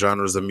different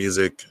genres of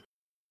music,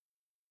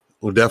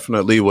 well,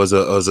 definitely was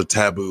a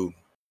taboo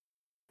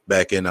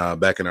back in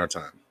our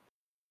time.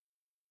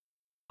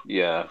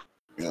 Yeah.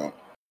 Yeah.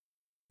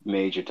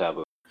 Major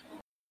taboo.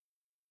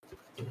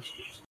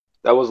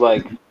 That was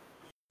like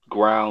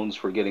grounds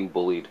for getting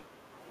bullied.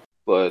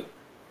 But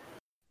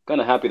kind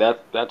of happy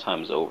that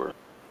time's over.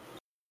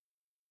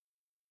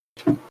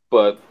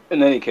 But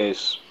in any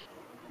case,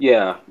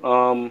 yeah,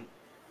 I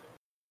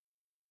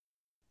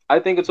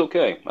think it's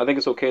okay. I think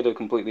it's okay to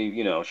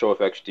completely, show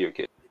affection to your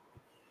kid.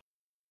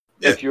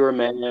 Yeah. If you're a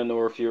man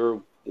or if you're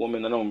a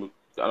woman, I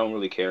don't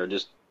really care.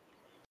 Just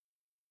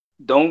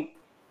don't,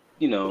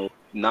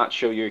 not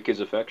show your kids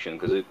affection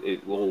because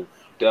it will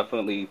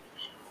definitely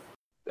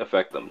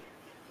affect them.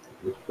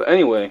 But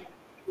anyway,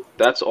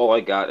 that's all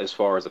I got as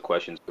far as the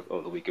questions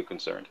of the week are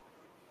concerned.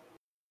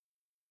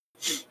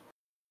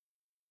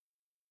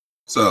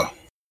 So,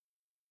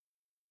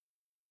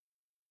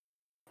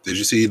 did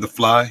you see The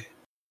Fly?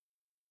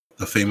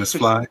 The famous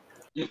Fly?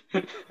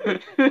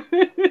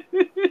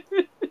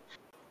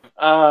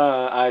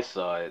 I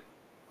saw it.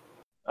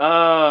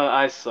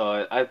 I saw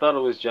it. I thought it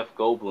was Jeff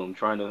Goldblum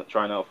trying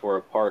out for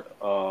a part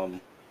for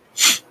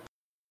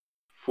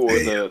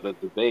Hey, the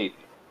debate,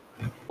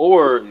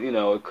 or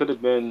it could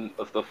have been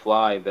the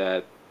Fly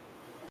that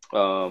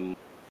the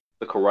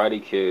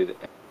Karate Kid,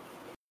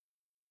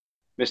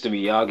 Mr.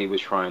 Miyagi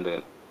was trying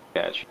to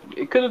catch.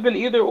 It could have been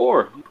either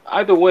or.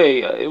 Either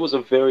way, it was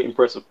a very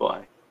impressive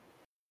Fly.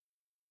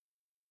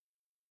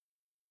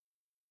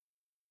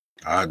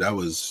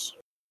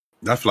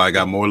 that Fly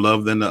got more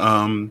love than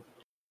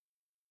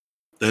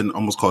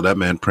almost called that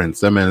man Prince.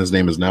 That man, his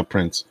name is not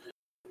Prince.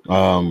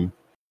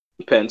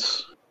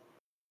 Pence.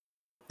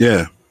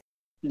 Yeah,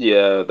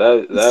 Yeah,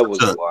 that was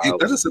wild.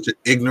 that is such an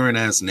ignorant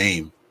ass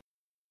name.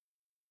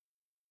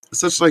 It's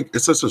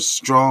such a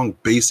strong,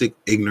 basic,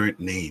 ignorant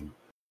name.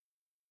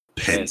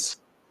 Pence.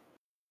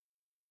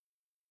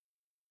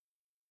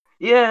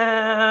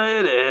 Yeah,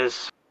 it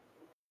is.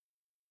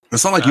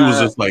 It's not like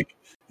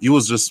he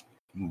was just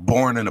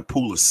born in a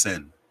pool of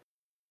sin.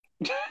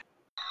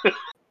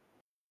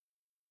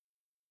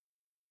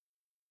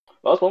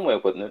 That's one way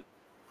of putting it.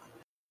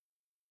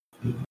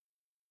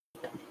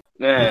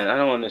 Man, I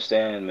don't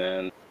understand,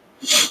 man.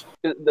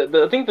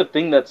 I think the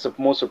thing that's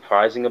most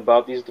surprising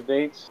about these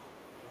debates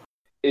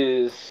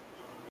is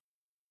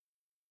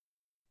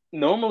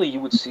normally you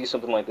would see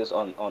something like this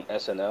on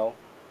SNL,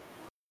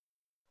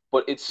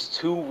 but it's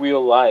too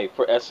real life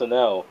for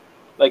SNL.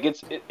 Like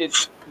it's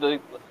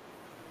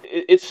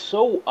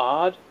so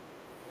odd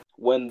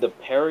when the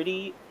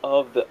parody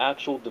of the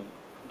actual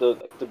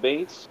the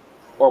debates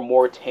are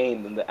more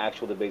tame than the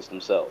actual debates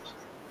themselves.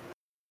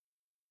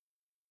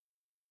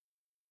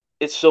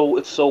 It's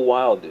so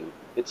wild, dude.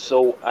 It's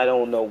so I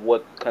don't know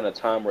what kind of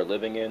time we're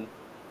living in,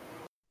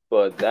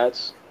 but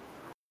that's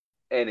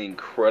an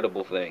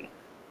incredible thing.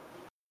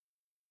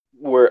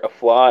 Where a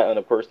fly on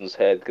a person's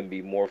head can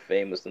be more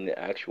famous than the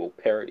actual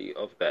parody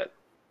of that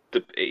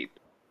debate.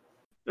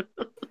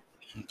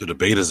 The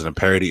debate isn't a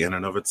parody in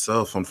and of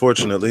itself,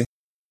 unfortunately.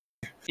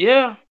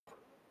 Yeah,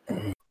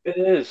 it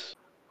is.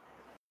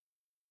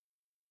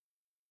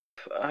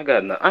 I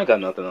got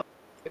nothing on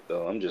it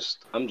though.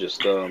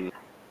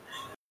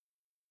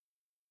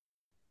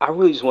 I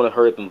really just want to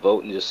hurry up and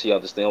vote and just see how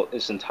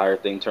this entire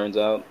thing turns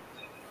out.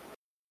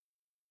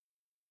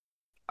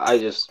 I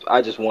just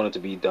want it to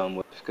be done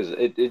with because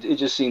it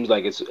just seems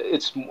like it's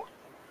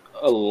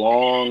a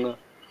long-winded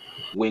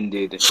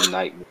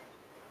nightmare.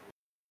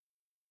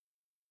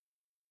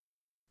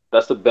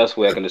 That's the best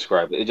way I can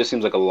describe it. It just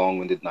seems like a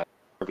long-winded nightmare.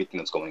 Everything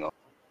that's going on.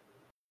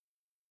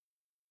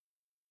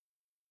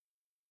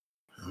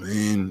 I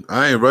mean,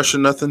 I ain't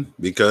rushing nothing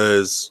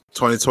because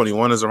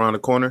 2021 is around the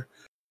corner,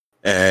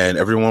 and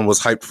everyone was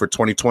hyped for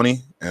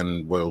 2020,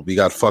 and well, we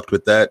got fucked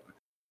with that.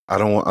 I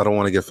don't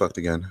want to get fucked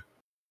again.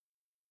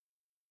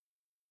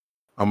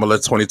 I'm gonna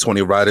let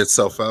 2020 ride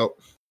itself out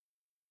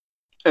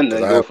And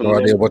because then I go have from no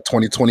there. idea what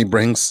 2020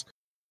 brings,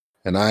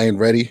 and I ain't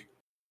ready,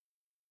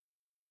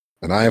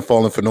 and I ain't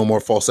falling for no more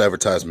false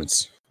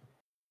advertisements.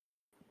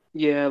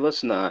 Yeah,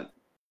 let's not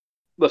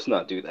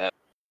do that.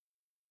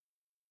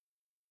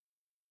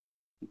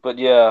 But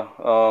yeah,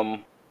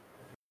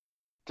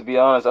 to be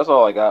honest, that's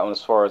all I got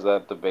as far as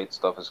that debate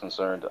stuff is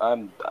concerned.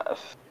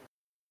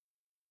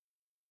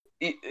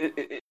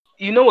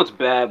 You know it's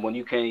bad when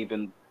you can't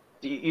even,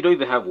 you don't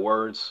even have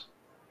words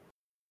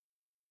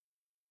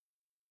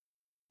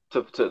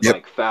to Yep.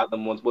 like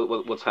fathom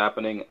what's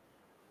happening.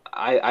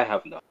 I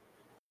have none.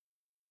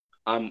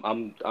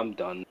 I'm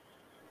done.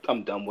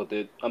 I'm done with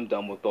it. I'm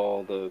done with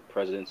all the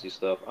presidency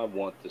stuff. I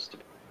want this to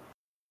be.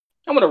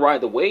 I'm gonna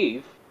ride the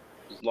wave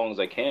as long as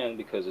I can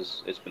because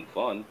it's been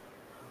fun.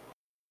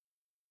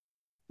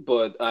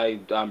 But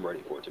I'm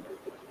ready for it to be.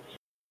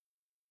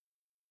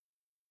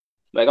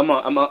 Like I'm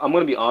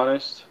gonna be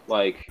honest.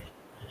 Like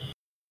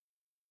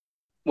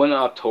when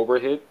October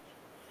hit,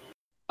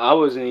 I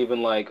wasn't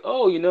even like,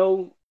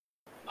 oh,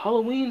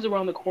 Halloween's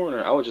around the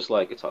corner. I was just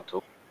like, it's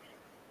October.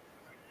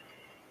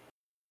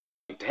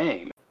 Like,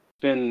 dang,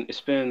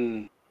 it's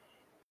been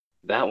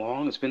that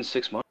long. It's been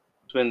 6 months.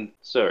 It's been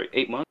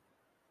 8 months.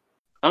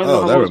 I don't even know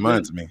Oh, how that long it's been.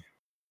 reminds me.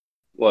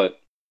 What?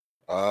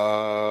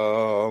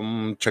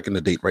 Checking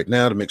the date right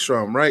now to make sure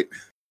I'm right.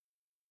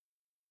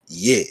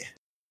 Yeah.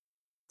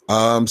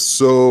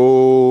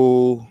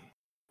 So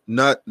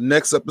not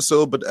next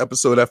episode, but the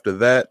episode after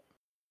that,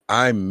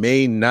 I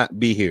may not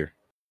be here.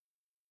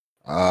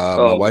 My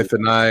Oh, wife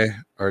and I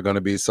are going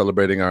to be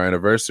celebrating our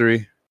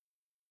anniversary.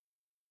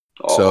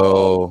 oh,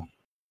 So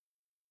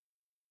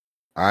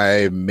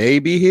I may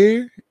be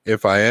here.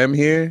 If I am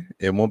here,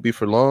 it won't be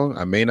for long.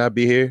 I may not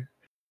be here.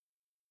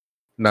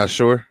 Not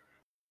sure.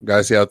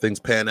 Gotta see how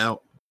things pan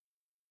out.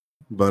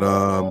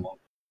 But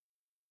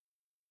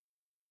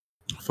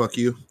fuck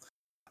you.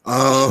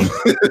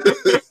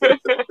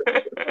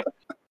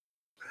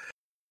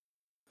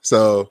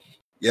 So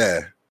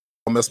yeah,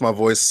 I'll miss my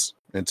voice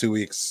in 2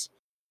 weeks.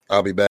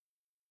 I'll be back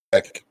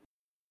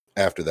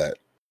after that.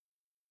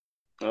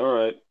 All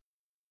right.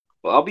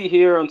 Well, I'll be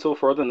here until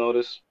further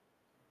notice.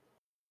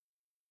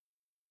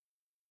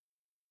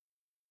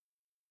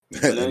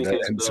 In any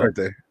case, and right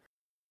there.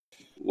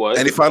 what?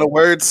 Any final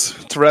words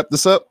to wrap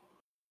this up?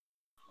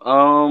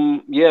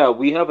 Yeah,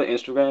 we have an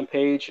Instagram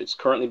page. It's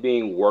currently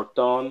being worked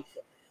on.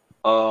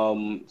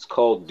 It's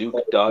called Duke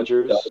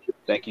Dodgers.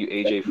 Thank you,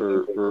 AJ,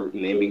 for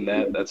naming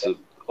that. That's an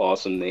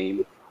awesome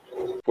name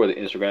for the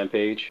Instagram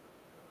page.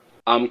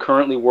 I'm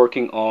currently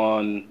working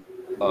on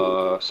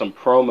some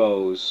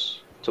promos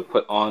to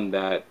put on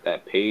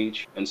that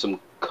page and some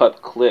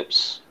cut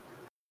clips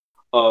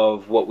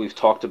of what we've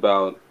talked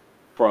about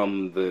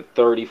from the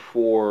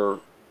 34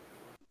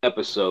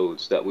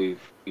 episodes that we've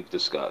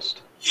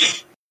discussed.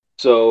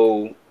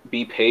 So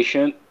be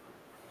patient.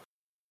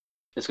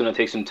 It's going to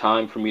take some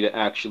time for me to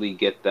actually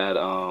get that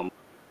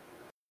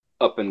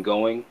up and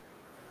going,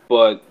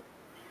 but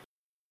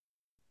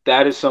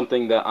that is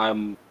something that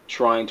I'm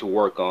trying to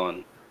work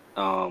on.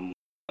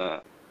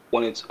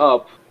 When it's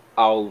up,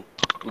 I'll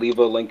leave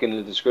a link in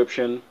the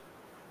description,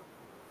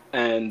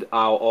 and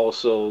I'll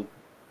also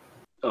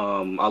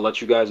I'll let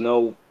you guys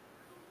know,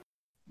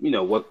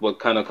 what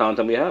kind of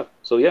content we have.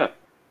 So yeah,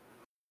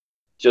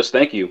 just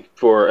thank you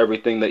for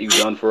everything that you've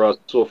done for us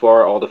so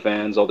far, all the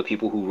fans, all the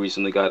people who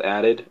recently got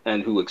added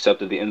and who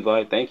accepted the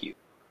invite. Thank you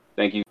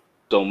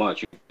so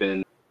much. You've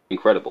been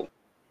incredible.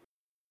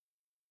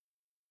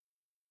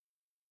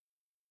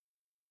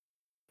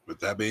 With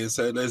that being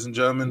said, ladies and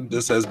gentlemen,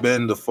 this has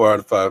been the 4 out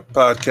of 5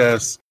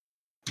 podcast.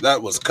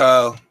 That was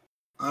Kyle.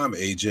 I'm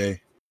AJ.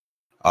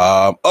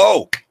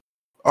 Oh,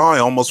 I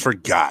almost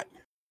forgot.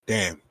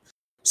 Damn.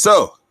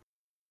 So,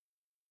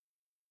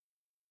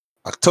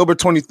 October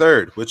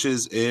 23rd, which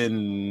is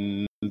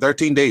in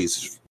 13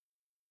 days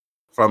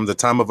from the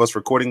time of us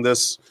recording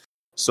this.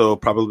 So,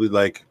 probably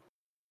like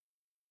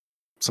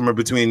somewhere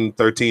between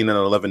 13 and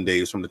 11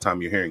 days from the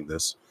time you're hearing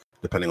this,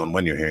 depending on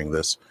when you're hearing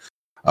this.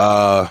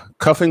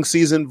 Cuffing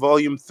Season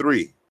Volume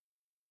 3.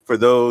 For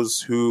those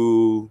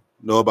who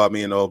know about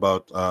me and know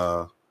about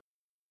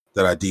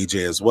that I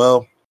DJ as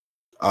well,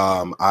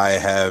 I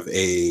have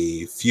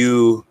a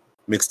few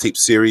mixtape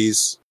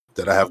series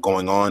that I have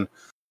going on.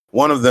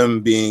 One of them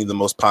being the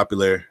most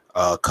popular,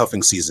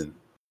 Cuffing Season.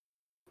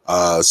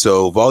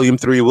 So Volume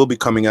 3 will be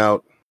coming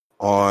out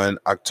on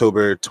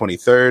October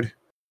 23rd.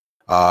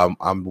 I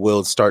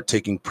will start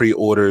taking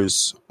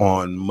pre-orders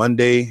on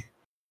Monday,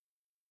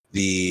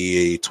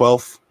 the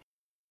 12th.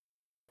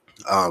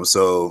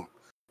 So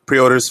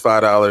pre-orders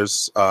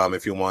 $5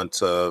 if you want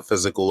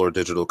physical or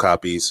digital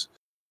copies.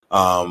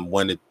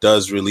 When it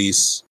does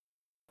release,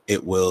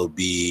 it will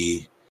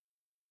be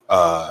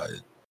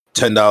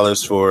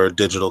 $10 for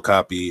digital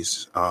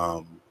copies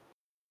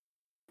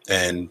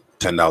and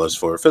 $10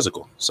 for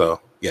physical. So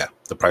yeah,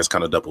 the price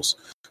kind of doubles.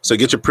 So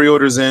get your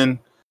pre-orders in.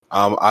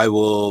 I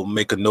will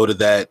make a note of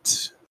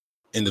that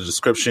in the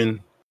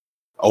description,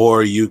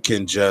 or you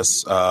can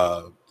just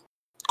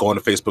go on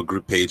the Facebook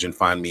group page and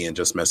find me and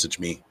just message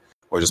me,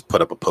 or just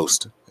put up a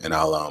post and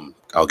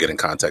I'll get in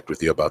contact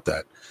with you about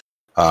that.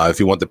 If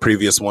you want the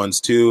previous ones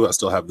too, I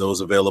still have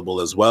those available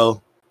as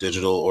well,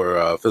 digital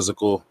or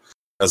physical,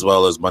 as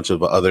well as a bunch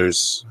of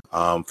others.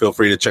 Feel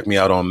free to check me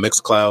out on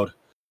Mixcloud.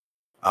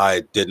 I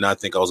did not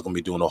think I was going to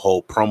be doing a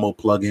whole promo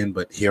plugin,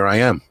 but here I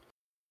am.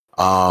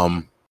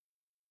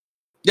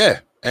 Yeah,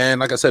 and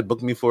like I said,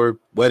 book me for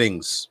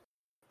weddings,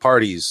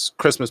 parties,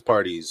 Christmas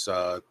parties,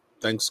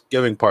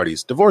 Thanksgiving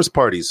parties, divorce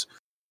parties,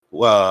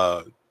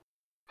 or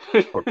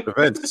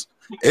events.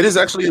 It is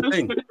actually a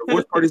thing.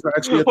 Divorce parties are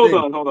actually a thing.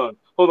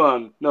 Hold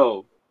on.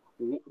 No,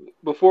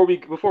 before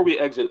we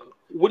exit,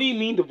 what do you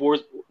mean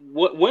divorce?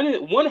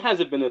 When has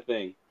it been a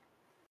thing?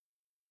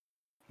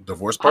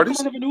 Divorce parties?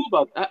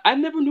 I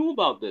never knew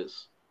about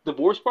this.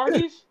 Divorce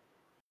parties?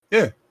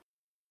 Yeah.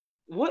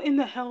 What in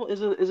the hell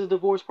is a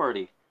divorce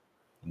party?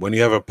 When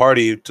you have a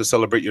party to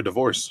celebrate your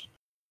divorce.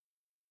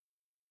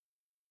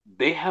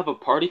 They have a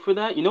party for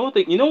that? You know what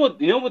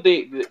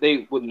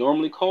they would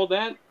normally call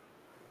that?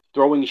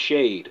 Throwing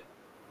shade.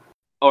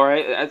 All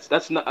right,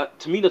 that's not,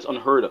 to me, that's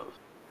unheard of.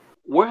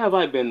 Where have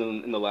I been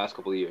in the last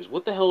couple of years?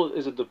 What the hell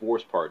is a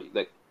divorce party?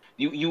 Like,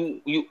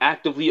 you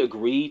actively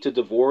agree to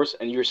divorce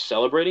and you're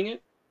celebrating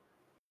it?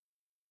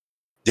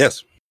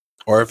 Yes.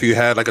 Or if you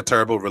had like a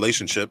terrible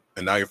relationship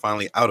and now you're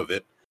finally out of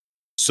it.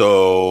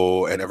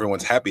 So, and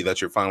everyone's happy that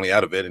you're finally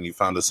out of it and you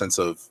found a sense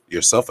of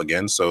yourself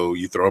again. So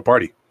you throw a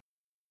party.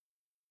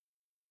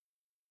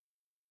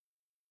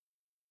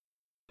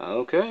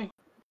 Okay.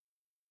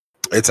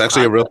 It's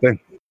actually a real thing.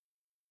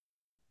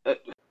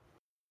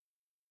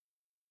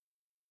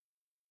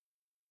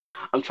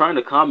 I'm trying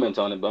to comment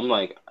on it, but I'm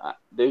like,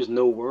 there's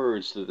no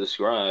words to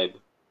describe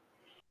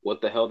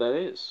what the hell that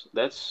is.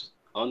 That's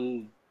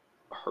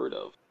unheard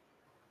of.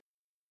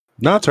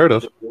 No, it's heard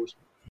of.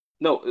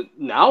 No,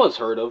 now it's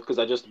heard of because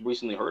I just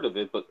recently heard of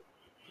it, but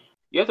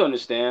You have to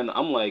understand,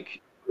 I'm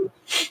like,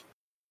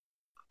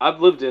 I've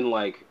lived in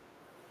like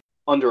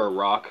under a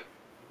rock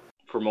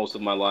for most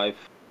of my life,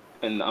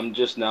 and I'm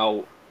just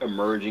now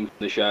emerging from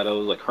the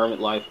shadows, like hermit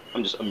life.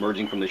 I'm just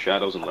emerging from the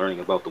shadows and learning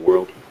about the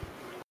world.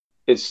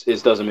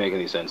 It doesn't make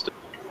any sense to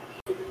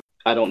me.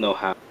 I don't know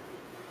how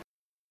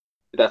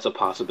that's a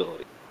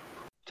possibility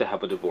to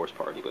have a divorce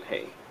party, but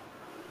hey,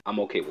 I'm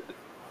okay with it.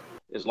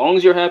 As long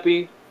as you're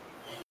happy,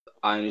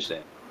 I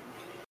understand.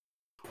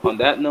 On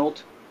that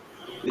note,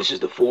 this is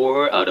the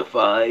 4 out of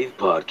 5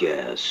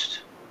 podcast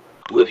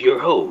with your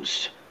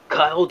host,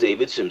 Kyle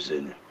David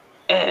Simpson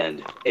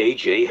and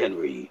AJ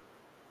Henry.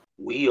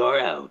 We are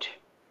out.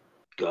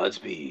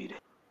 Godspeed.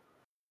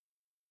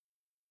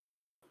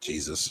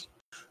 Jesus.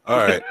 All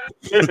right.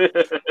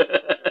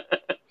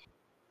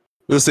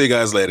 We'll see you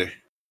guys later.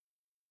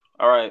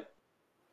 All right.